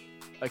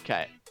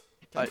 Okay.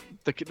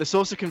 The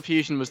source of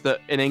confusion was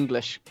that in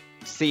English,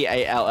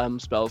 CALM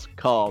spells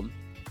calm.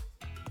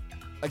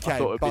 Okay,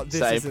 thought it would be but the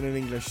this same. isn't an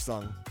English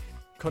song.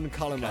 Con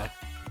Calma.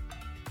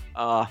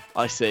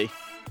 I see.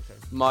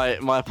 My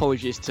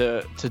apologies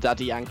to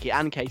Daddy Yankee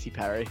and Katy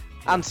Perry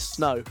and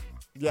Snow.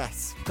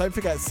 Yes. Don't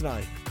forget Snow.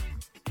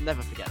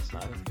 Never forget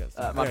Snow.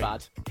 My Anyway,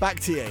 bad. Back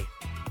to you.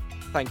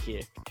 Thank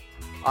you.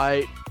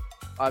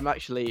 I'm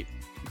actually,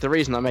 the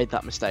reason I made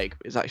that mistake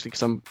is actually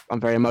because I'm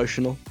very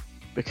emotional,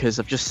 because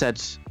I've just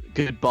said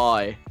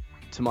goodbye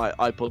to my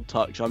iPod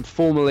Touch. I'm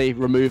formally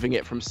removing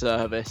it from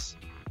service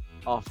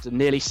after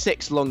nearly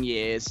 6 long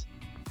years.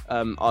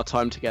 Our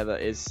time together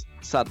is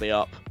sadly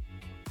up.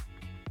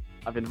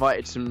 I've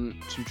invited some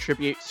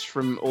tributes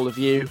from all of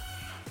you.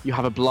 You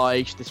have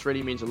obliged. This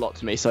really means a lot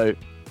to me, so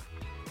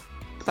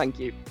thank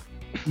you.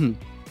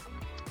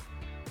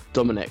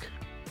 Dominic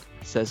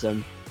says,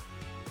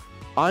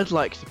 I'd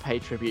like to pay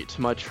tribute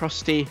to my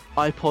trusty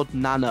iPod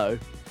Nano.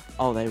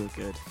 Oh, they were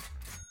good.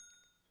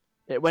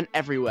 It went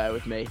everywhere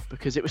with me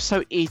because it was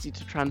so easy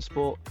to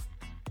transport.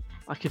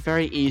 I could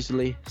very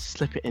easily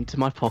slip it into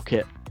my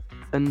pocket,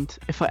 and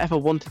if I ever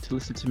wanted to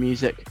listen to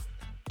music,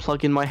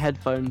 plug in my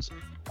headphones,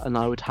 and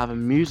I would have a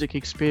music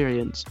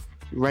experience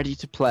ready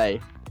to play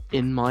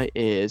in my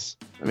ears.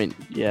 I mean,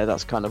 yeah,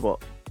 that's kind of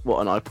what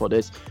an iPod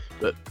is,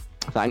 but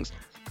thanks.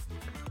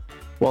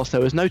 Whilst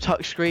there was no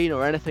touchscreen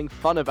or anything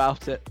fun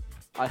about it,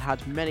 I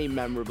had many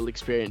memorable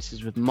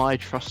experiences with my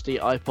trusty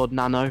iPod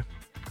Nano.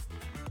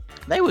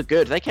 They were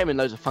good. They came in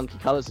loads of funky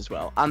colours as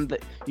well, and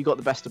you got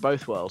the best of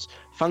both worlds.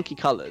 Funky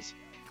colours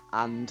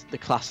and the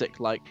classic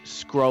like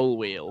scroll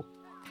wheel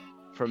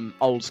from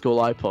old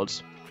school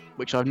iPods,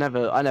 which I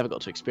never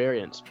got to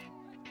experience.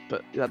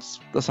 But that's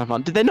not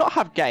fun. Did they not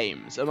have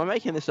games? Am I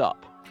making this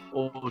up?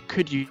 Or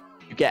could you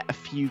get a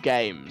few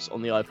games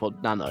on the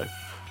iPod Nano?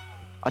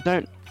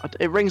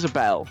 It rings a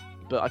bell,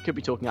 but I could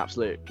be talking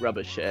absolute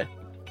rubbish here.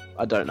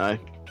 I don't know.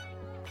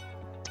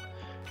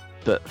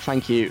 But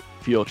thank you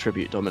for your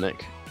tribute,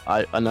 Dominic.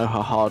 I know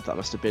how hard that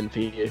must have been for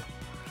you.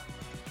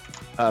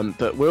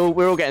 But we're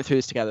all getting through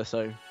this together,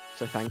 so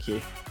thank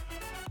you.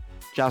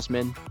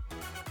 Jasmine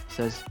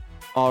says,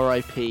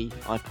 R.I.P.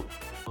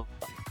 iPod.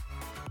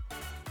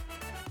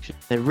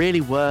 They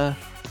really were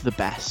the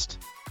best.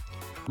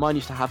 Mine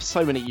used to have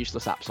so many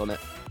useless apps on it.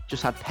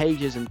 Just had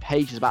pages and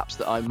pages of apps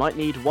that I might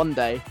need one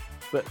day,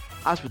 but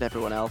as with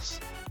everyone else,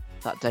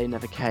 that day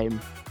never came.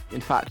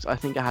 In fact, I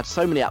think I had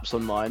so many apps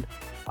on mine,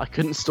 I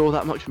couldn't store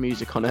that much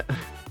music on it.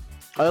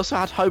 I also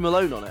had Home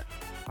Alone on it.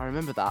 I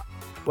remember that.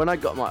 When I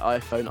got my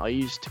iPhone, I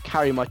used to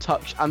carry my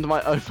Touch and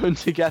my iPhone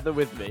together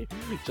with me,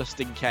 just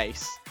in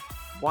case.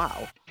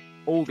 Wow,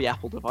 all the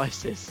Apple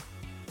devices.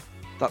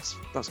 That's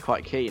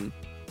quite keen.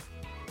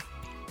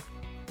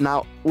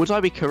 Now, would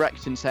I be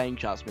correct in saying,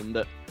 Jasmine,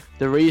 that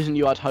the reason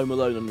you had Home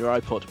Alone on your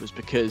iPod was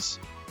because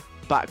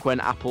back when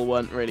Apple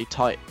weren't really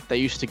tight, they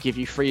used to give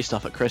you free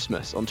stuff at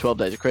Christmas, on 12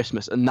 Days of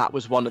Christmas, and that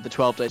was one of the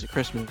 12 Days of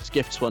Christmas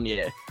gifts one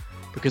year?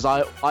 Because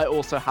I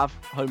also have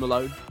Home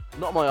Alone,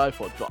 not my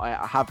iPod, but I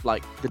have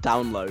like the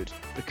download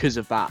because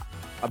of that.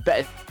 I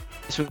bet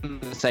it's from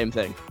the same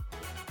thing.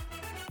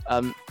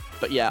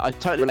 But yeah, I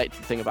totally relate to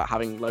the thing about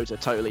having loads of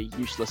totally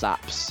useless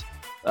apps.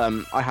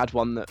 I had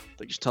one that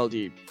just told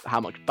you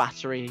how much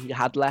battery you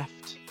had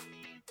left.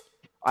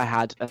 I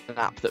had an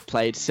app that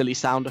played silly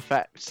sound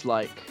effects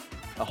like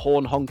a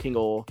horn honking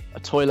or a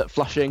toilet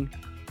flushing,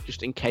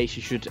 just in case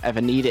you should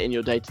ever need it in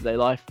your day-to-day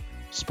life.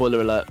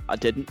 Spoiler alert, I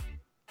didn't.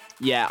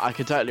 Yeah, I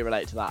could totally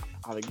relate to that,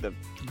 having the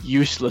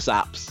useless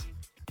apps.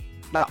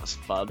 That was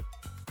fun.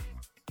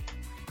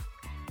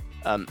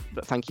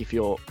 But thank you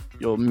for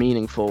your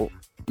meaningful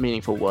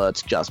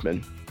words,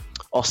 Jasmine.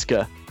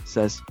 Oscar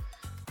says,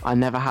 I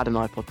never had an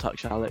iPod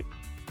Touch, Alec.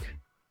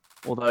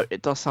 Although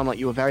it does sound like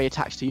you were very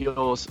attached to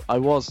yours. I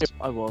was.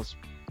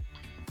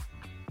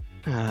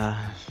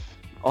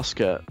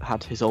 Oscar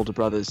had his older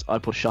brother's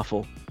iPod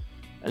Shuffle,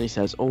 and he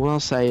says, all I'll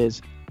say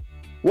is,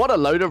 what a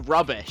load of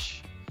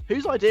rubbish.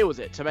 Whose idea was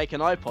it to make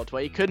an iPod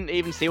where you couldn't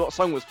even see what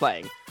song was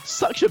playing?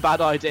 Such a bad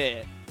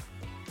idea.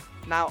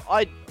 Now,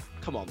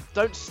 come on,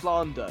 don't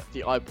slander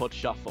the iPod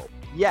Shuffle.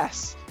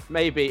 Yes,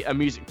 maybe a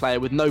music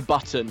player with no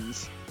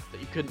buttons that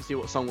you couldn't see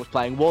what song was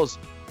playing was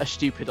a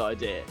stupid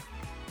idea.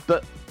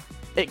 But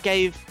it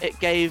gave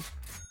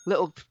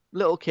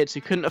little kids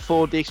who couldn't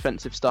afford the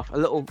expensive stuff a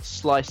little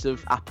slice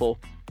of apple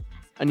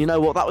And you know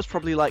what? That was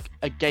probably like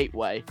a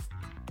gateway.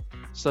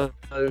 So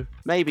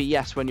maybe,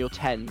 yes, when you're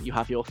 10, you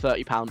have your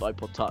 £30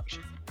 iPod Touch,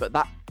 but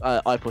that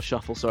iPod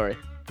Shuffle, sorry.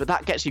 But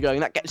that gets you going.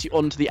 That gets you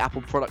onto the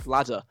Apple product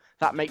ladder.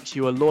 That makes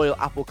you a loyal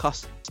Apple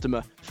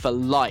customer for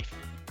life.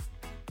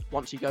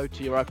 Once you go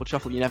to your iPod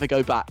Shuffle, you never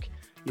go back.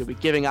 You'll be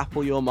giving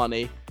Apple your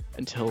money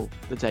until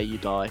the day you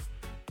die.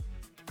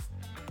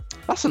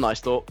 That's a nice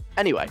thought.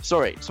 Anyway,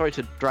 sorry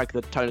to drag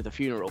the tone of the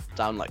funeral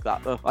down like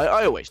that.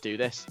 I always do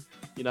this.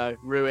 You know,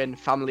 ruin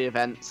family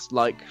events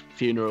like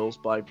funerals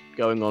by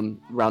going on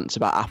rants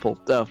about Apple.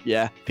 Oh,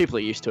 yeah, people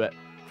are used to it.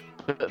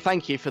 But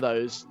thank you for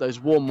those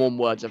warm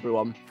words,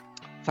 everyone.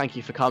 Thank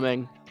you for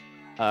coming.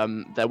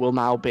 There will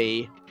now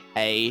be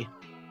a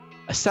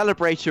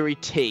celebratory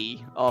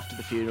tea after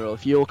the funeral.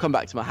 If you all come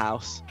back to my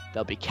house,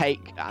 there'll be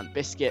cake and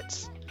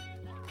biscuits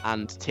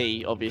and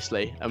tea,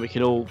 obviously, and we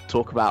can all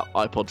talk about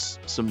iPods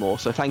some more.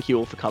 So thank you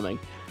all for coming.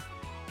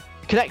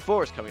 Connect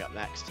 4 is coming up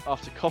next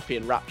after Coffee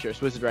and Rapture. It's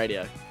Wizard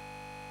Radio.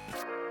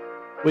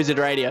 Wizard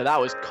Radio, that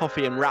was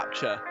Coffee and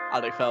Rapture.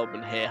 Alec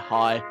Feldman here.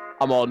 Hi.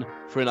 I'm on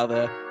for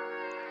another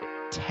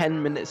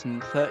 10 minutes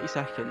and 30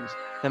 seconds.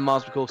 Then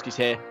Mars Mikulski's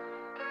here.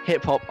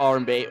 Hip-hop,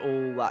 R&B,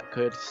 all that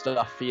good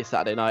stuff for your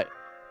Saturday night.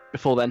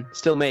 Before then,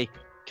 still me.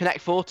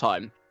 Connect 4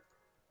 time.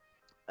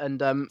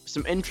 And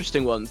some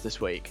interesting ones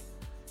this week.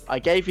 I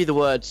gave you the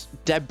words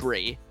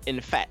debris,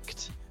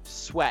 infect,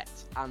 sweat,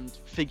 and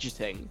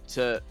fidgeting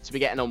to be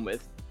getting on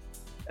with.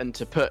 And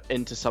to put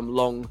into some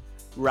long,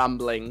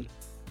 rambling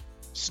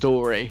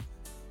story.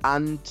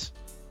 And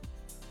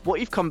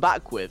what you've come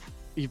back with,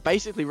 you've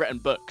basically written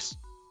books.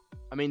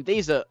 I mean,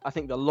 these are, I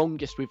think, the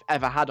longest we've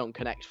ever had on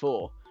Connect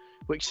 4,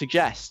 which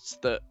suggests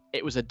that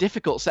it was a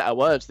difficult set of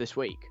words this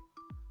week.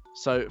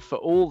 So for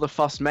all the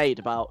fuss made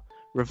about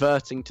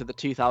reverting to the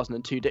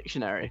 2002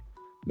 dictionary,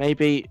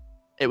 maybe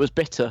it was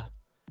bitter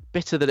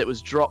that it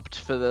was dropped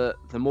for the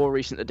more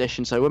recent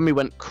edition. So when we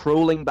went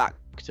crawling back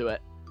to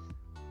it,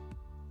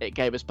 it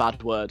gave us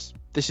bad words.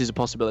 This is a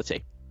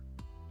possibility.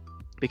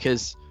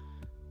 Because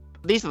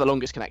these are the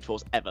longest Connect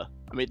 4s ever.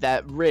 I mean,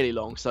 they're really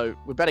long, so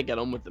we better get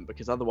on with them,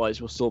 because otherwise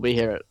we'll still be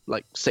here at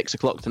like 6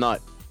 o'clock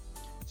tonight.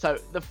 So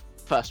the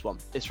first one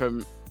is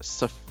from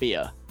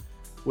Sophia.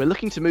 We're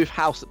looking to move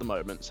house at the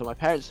moment, so my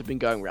parents have been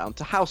going around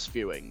to house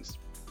viewings.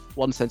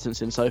 One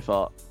sentence in so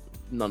far,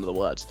 none of the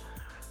words.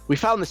 We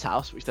found this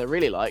house, which they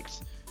really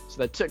liked, so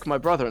they took my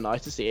brother and I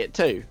to see it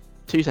too.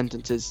 2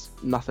 sentences,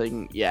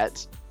 nothing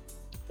yet.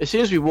 As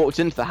soon as we walked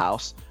into the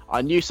house,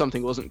 I knew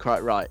something wasn't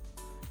quite right.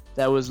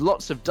 There was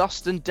lots of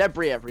dust and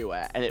debris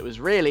everywhere, and it was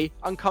really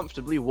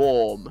uncomfortably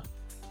warm.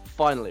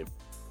 Finally,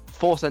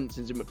 4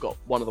 sentences and we've got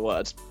one of the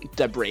words,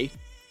 debris.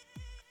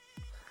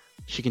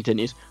 She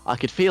continues, I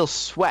could feel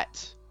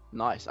sweat.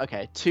 Nice,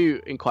 okay,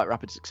 2 in quite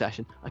rapid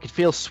succession. I could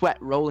feel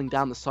sweat rolling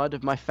down the side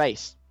of my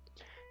face.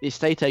 The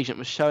estate agent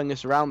was showing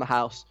us around the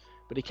house,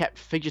 but he kept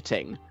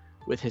fidgeting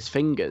with his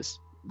fingers.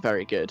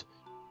 Very good.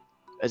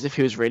 As if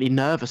he was really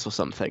nervous or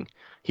something.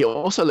 He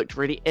also looked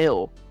really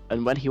ill,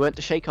 and when he went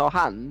to shake our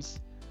hands,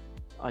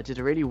 I did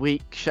a really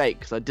weak shake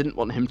because I didn't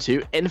want him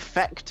to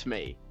infect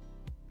me.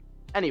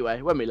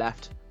 Anyway, when we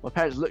left, my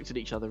parents looked at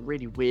each other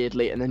really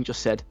weirdly and then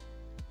just said,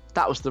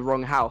 that was the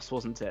wrong house,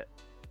 wasn't it?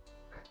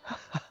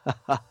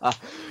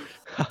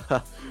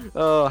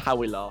 Oh, how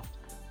we laughed.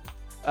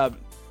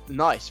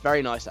 Nice,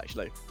 very nice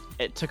actually.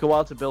 It took a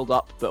while to build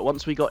up, but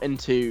once we got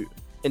into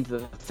the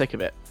thick of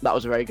it, that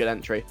was a very good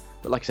entry.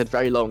 But like I said,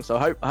 very long, so I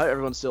hope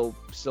everyone's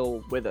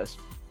still with us.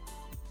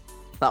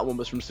 That one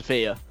was from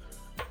Sophia.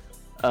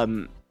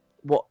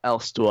 What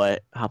else do I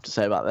have to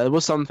say about that? There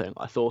was something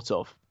I thought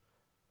of.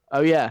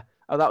 Oh yeah,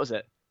 that was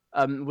it.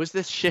 Was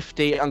this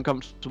shifty,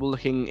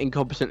 uncomfortable-looking,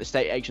 incompetent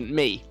estate agent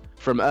me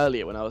from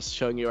earlier when I was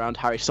showing you around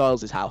Harry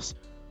Styles' house?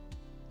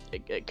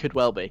 It could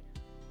well be.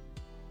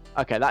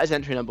 Okay, that is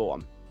entry number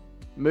 1.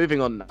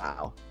 Moving on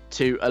now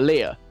to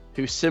Aaliyah,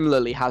 who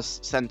similarly has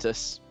sent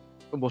us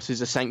what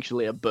is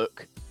essentially a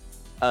book.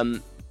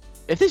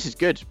 If this is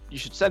good, you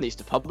should send these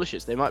to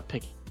publishers. They might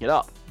pick it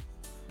up.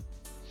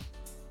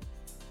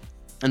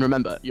 And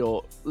remember,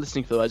 you're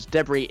listening for the words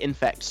debris,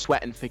 infect,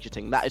 sweat, and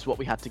fidgeting. That is what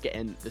we had to get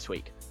in this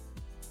week.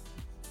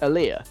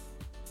 Aaliyah,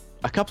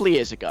 a couple of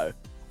years ago,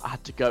 I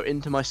had to go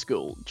into my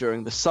school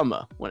during the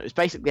summer when it was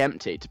basically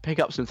empty to pick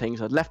up some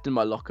things I'd left in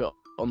my locker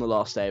on the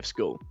last day of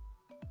school.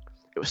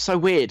 It was so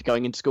weird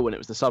going into school when it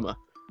was the summer.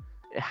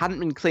 It hadn't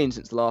been cleaned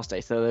since the last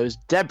day, so there was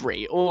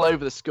debris all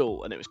over the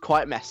school and it was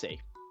quite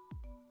messy.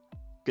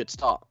 Good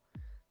start.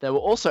 There were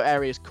also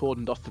areas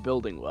cordoned off for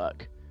building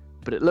work,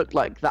 but it looked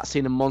like that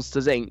scene in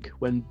Monsters Inc.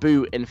 when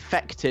Boo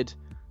infected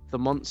the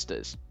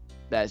monsters.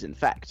 There's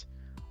infect.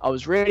 I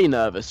was really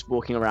nervous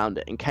walking around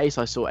it in case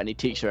I saw any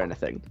teacher or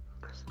anything.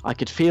 I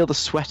could feel the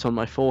sweat on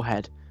my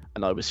forehead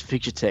and I was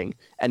fidgeting.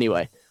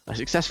 Anyway, I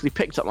successfully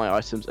picked up my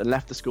items and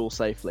left the school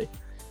safely.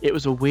 It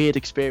was a weird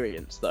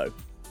experience though.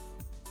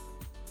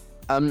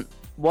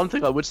 One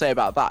thing I would say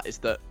about that is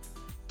that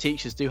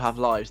teachers do have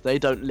lives. They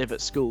don't live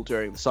at school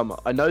during the summer.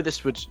 I know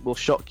this will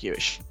shock you.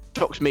 It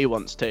shocked me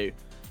once too.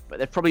 But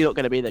they're probably not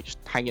going to be there just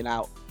hanging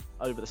out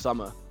over the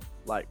summer.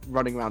 like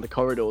running around the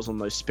corridors on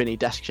those spinny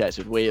desk chairs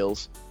with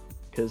wheels,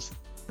 because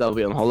they'll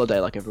be on holiday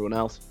like everyone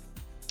else.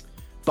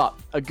 But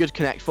a good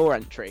Connect 4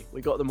 entry.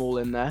 We got them all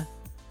in there.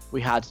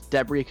 We had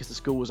debris because the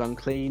school was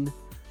unclean.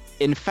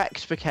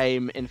 Infect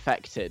became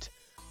infected,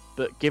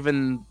 but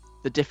given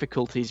the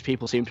difficulties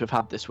people seem to have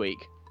had this week,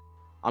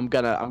 I'm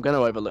gonna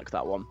overlook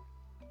that one.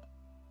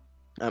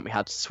 We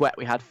had sweat,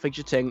 we had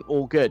fidgeting,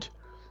 all good.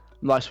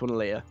 Nice one,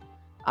 Aaliyah.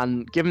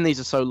 And given these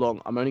are so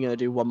long, I'm only going to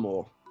do one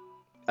more.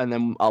 And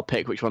then I'll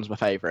pick which one's my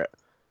favourite.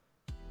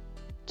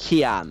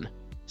 Kian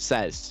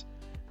says,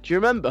 do you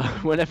remember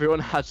when everyone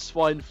had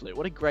swine flu?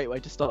 What a great way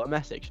to start a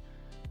message.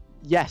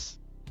 Yes,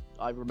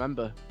 I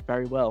remember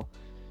very well.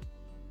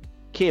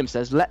 Kiam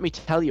says, let me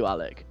tell you,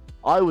 Alec,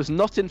 I was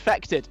not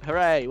infected.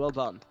 Hooray, well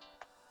done.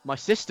 My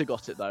sister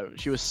got it though.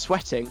 She was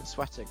sweating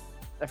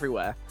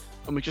everywhere.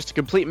 And was just a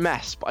complete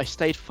mess, but I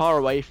stayed far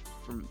away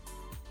from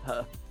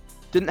her.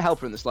 Didn't help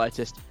her in the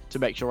slightest to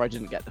make sure I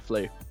didn't get the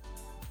flu.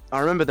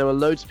 I remember there were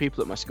loads of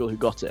people at my school who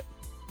got it.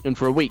 And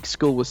for a week,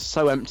 school was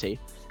so empty.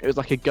 It was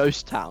like a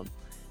ghost town.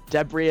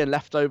 Debris and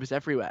leftovers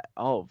everywhere.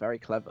 Oh, very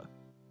clever.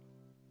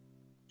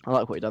 I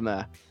like what you've done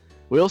there.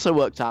 We also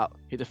worked out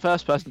who the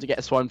first person to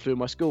get swine flu in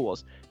my school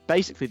was.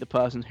 Basically the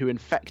person who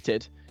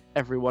infected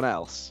everyone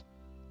else.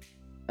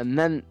 And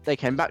then they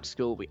came back to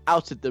school, we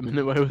outed them, and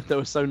they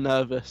were so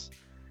nervous.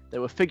 They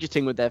were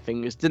fidgeting with their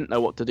fingers, didn't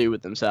know what to do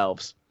with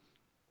themselves.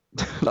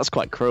 That's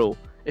quite cruel.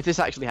 If this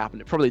actually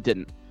happened, it probably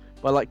didn't.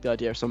 But I like the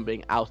idea of someone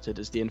being outed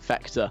as the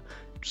infector.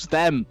 Just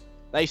them.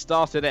 They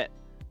started it.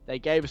 They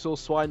gave us all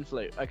swine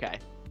flu. Okay.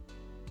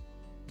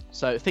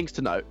 So, things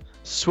to note.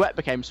 Sweat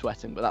became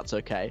sweating, but that's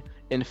okay.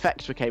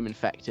 Infect became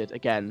infected.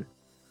 Again,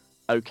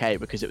 okay,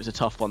 because it was a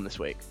tough one this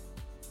week.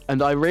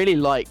 And I really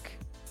like...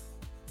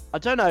 I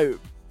don't know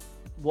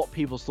what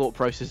people's thought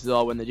processes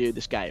are when they do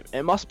this game.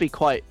 It must be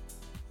quite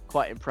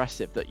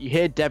impressive that you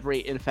hear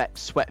debris, infect,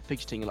 sweat,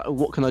 fidgeting, and like, oh,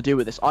 what can I do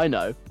with this? I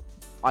know.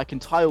 I can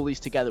tie all these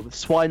together with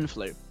swine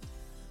flu.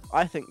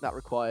 I think that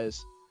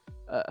requires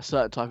a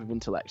certain type of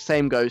intellect.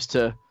 Same goes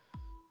to,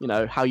 you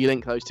know, how you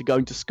link those to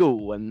going to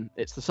school when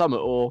it's the summer,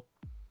 or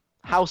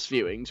house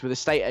viewings with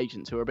estate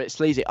agents who are a bit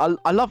sleazy.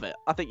 I love it.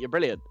 I think you're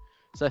brilliant.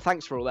 So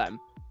thanks for all them.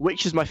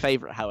 Which is my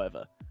favourite,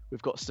 however?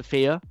 We've got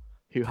Sophia,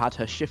 who had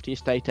her shifty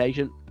estate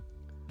agent.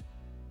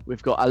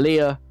 We've got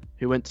Aliyah,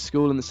 who went to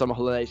school in the summer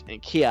holidays,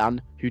 and Kian,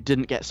 who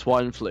didn't get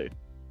swine flu.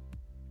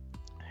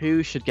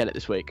 Who should get it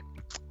this week?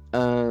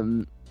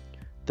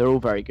 They're all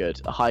very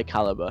good, a high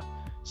caliber.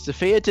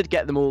 Sophia did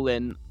get them all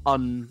in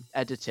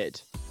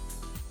unedited,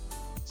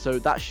 so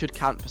that should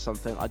count for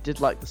something. I did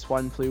like the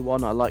swine flu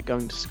one. I like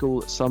going to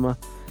school at summer,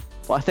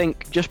 but I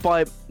think just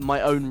by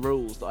my own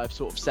rules that I've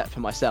sort of set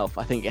for myself,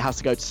 I think it has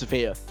to go to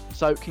Sophia.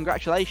 So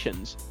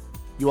congratulations,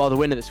 you are the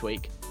winner this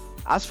week.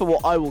 As for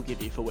what I will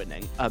give you for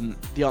winning,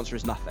 the answer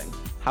is nothing.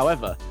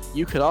 However,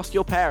 you could ask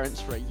your parents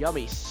for a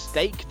yummy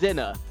steak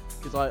dinner,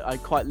 because I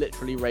quite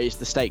literally raised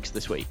the stakes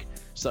this week.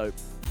 So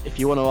if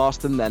you want to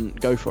ask them, then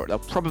go for it. They'll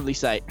probably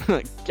say,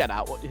 get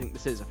out, what do you think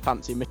this is, a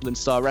fancy Michelin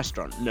star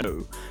restaurant?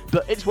 No,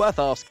 but it's worth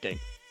asking.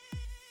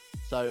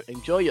 So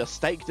enjoy your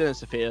steak dinner,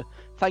 Sophia.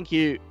 Thank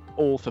you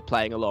all for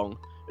playing along,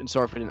 and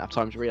sorry if I didn't have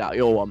time to read out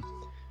your one.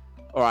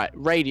 Alright,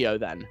 radio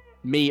then.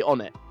 Me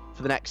on it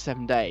for the next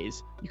 7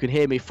 days. You can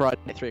hear me Friday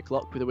at 3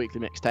 o'clock with a weekly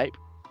mixtape.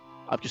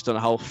 I've just done a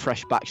whole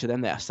fresh batch of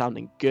them. They are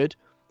sounding good.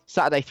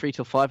 Saturday 3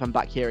 till 5, I'm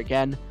back here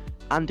again.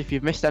 And if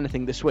you've missed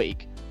anything this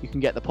week, you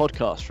can get the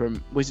podcast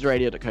from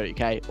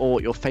wizardradio.co.uk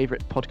or your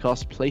favourite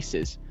podcast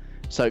places.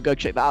 So go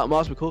check that out.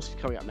 Mars McCourse is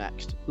coming up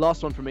next.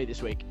 Last one from me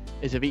this week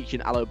is Avicii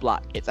and Aloe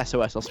Black. It's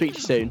SOS. I'll speak to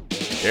you soon.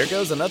 There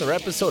goes another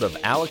episode of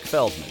Alec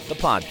Feldman, the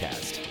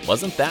podcast.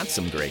 Wasn't that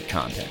some great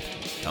content?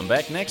 Come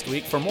back next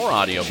week for more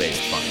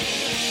audio-based fun.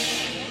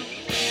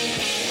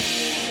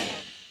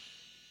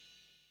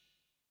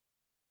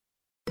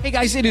 Hey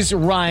guys, it is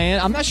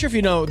Ryan. I'm not sure if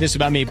you know this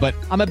about me, but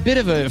I'm a bit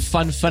of a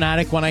fun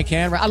fanatic when I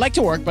can. I like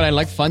to work, but I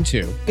like fun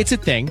too. It's a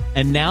thing.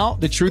 And now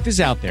the truth is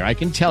out there. I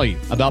can tell you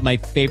about my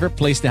favorite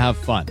place to have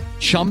fun.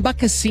 Chumba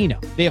Casino.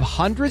 They have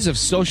hundreds of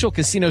social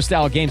casino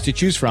style games to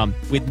choose from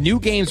with new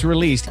games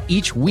released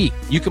each week.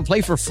 You can play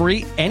for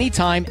free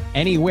anytime,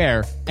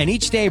 anywhere. And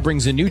each day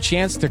brings a new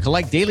chance to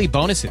collect daily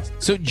bonuses.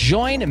 So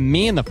join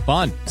me in the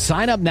fun.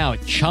 Sign up now at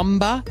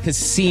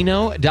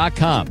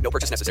ChumbaCasino.com. No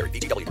purchase necessary.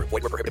 VGW Group.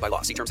 Void where prohibited by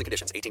law. See terms and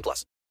conditions. 18+.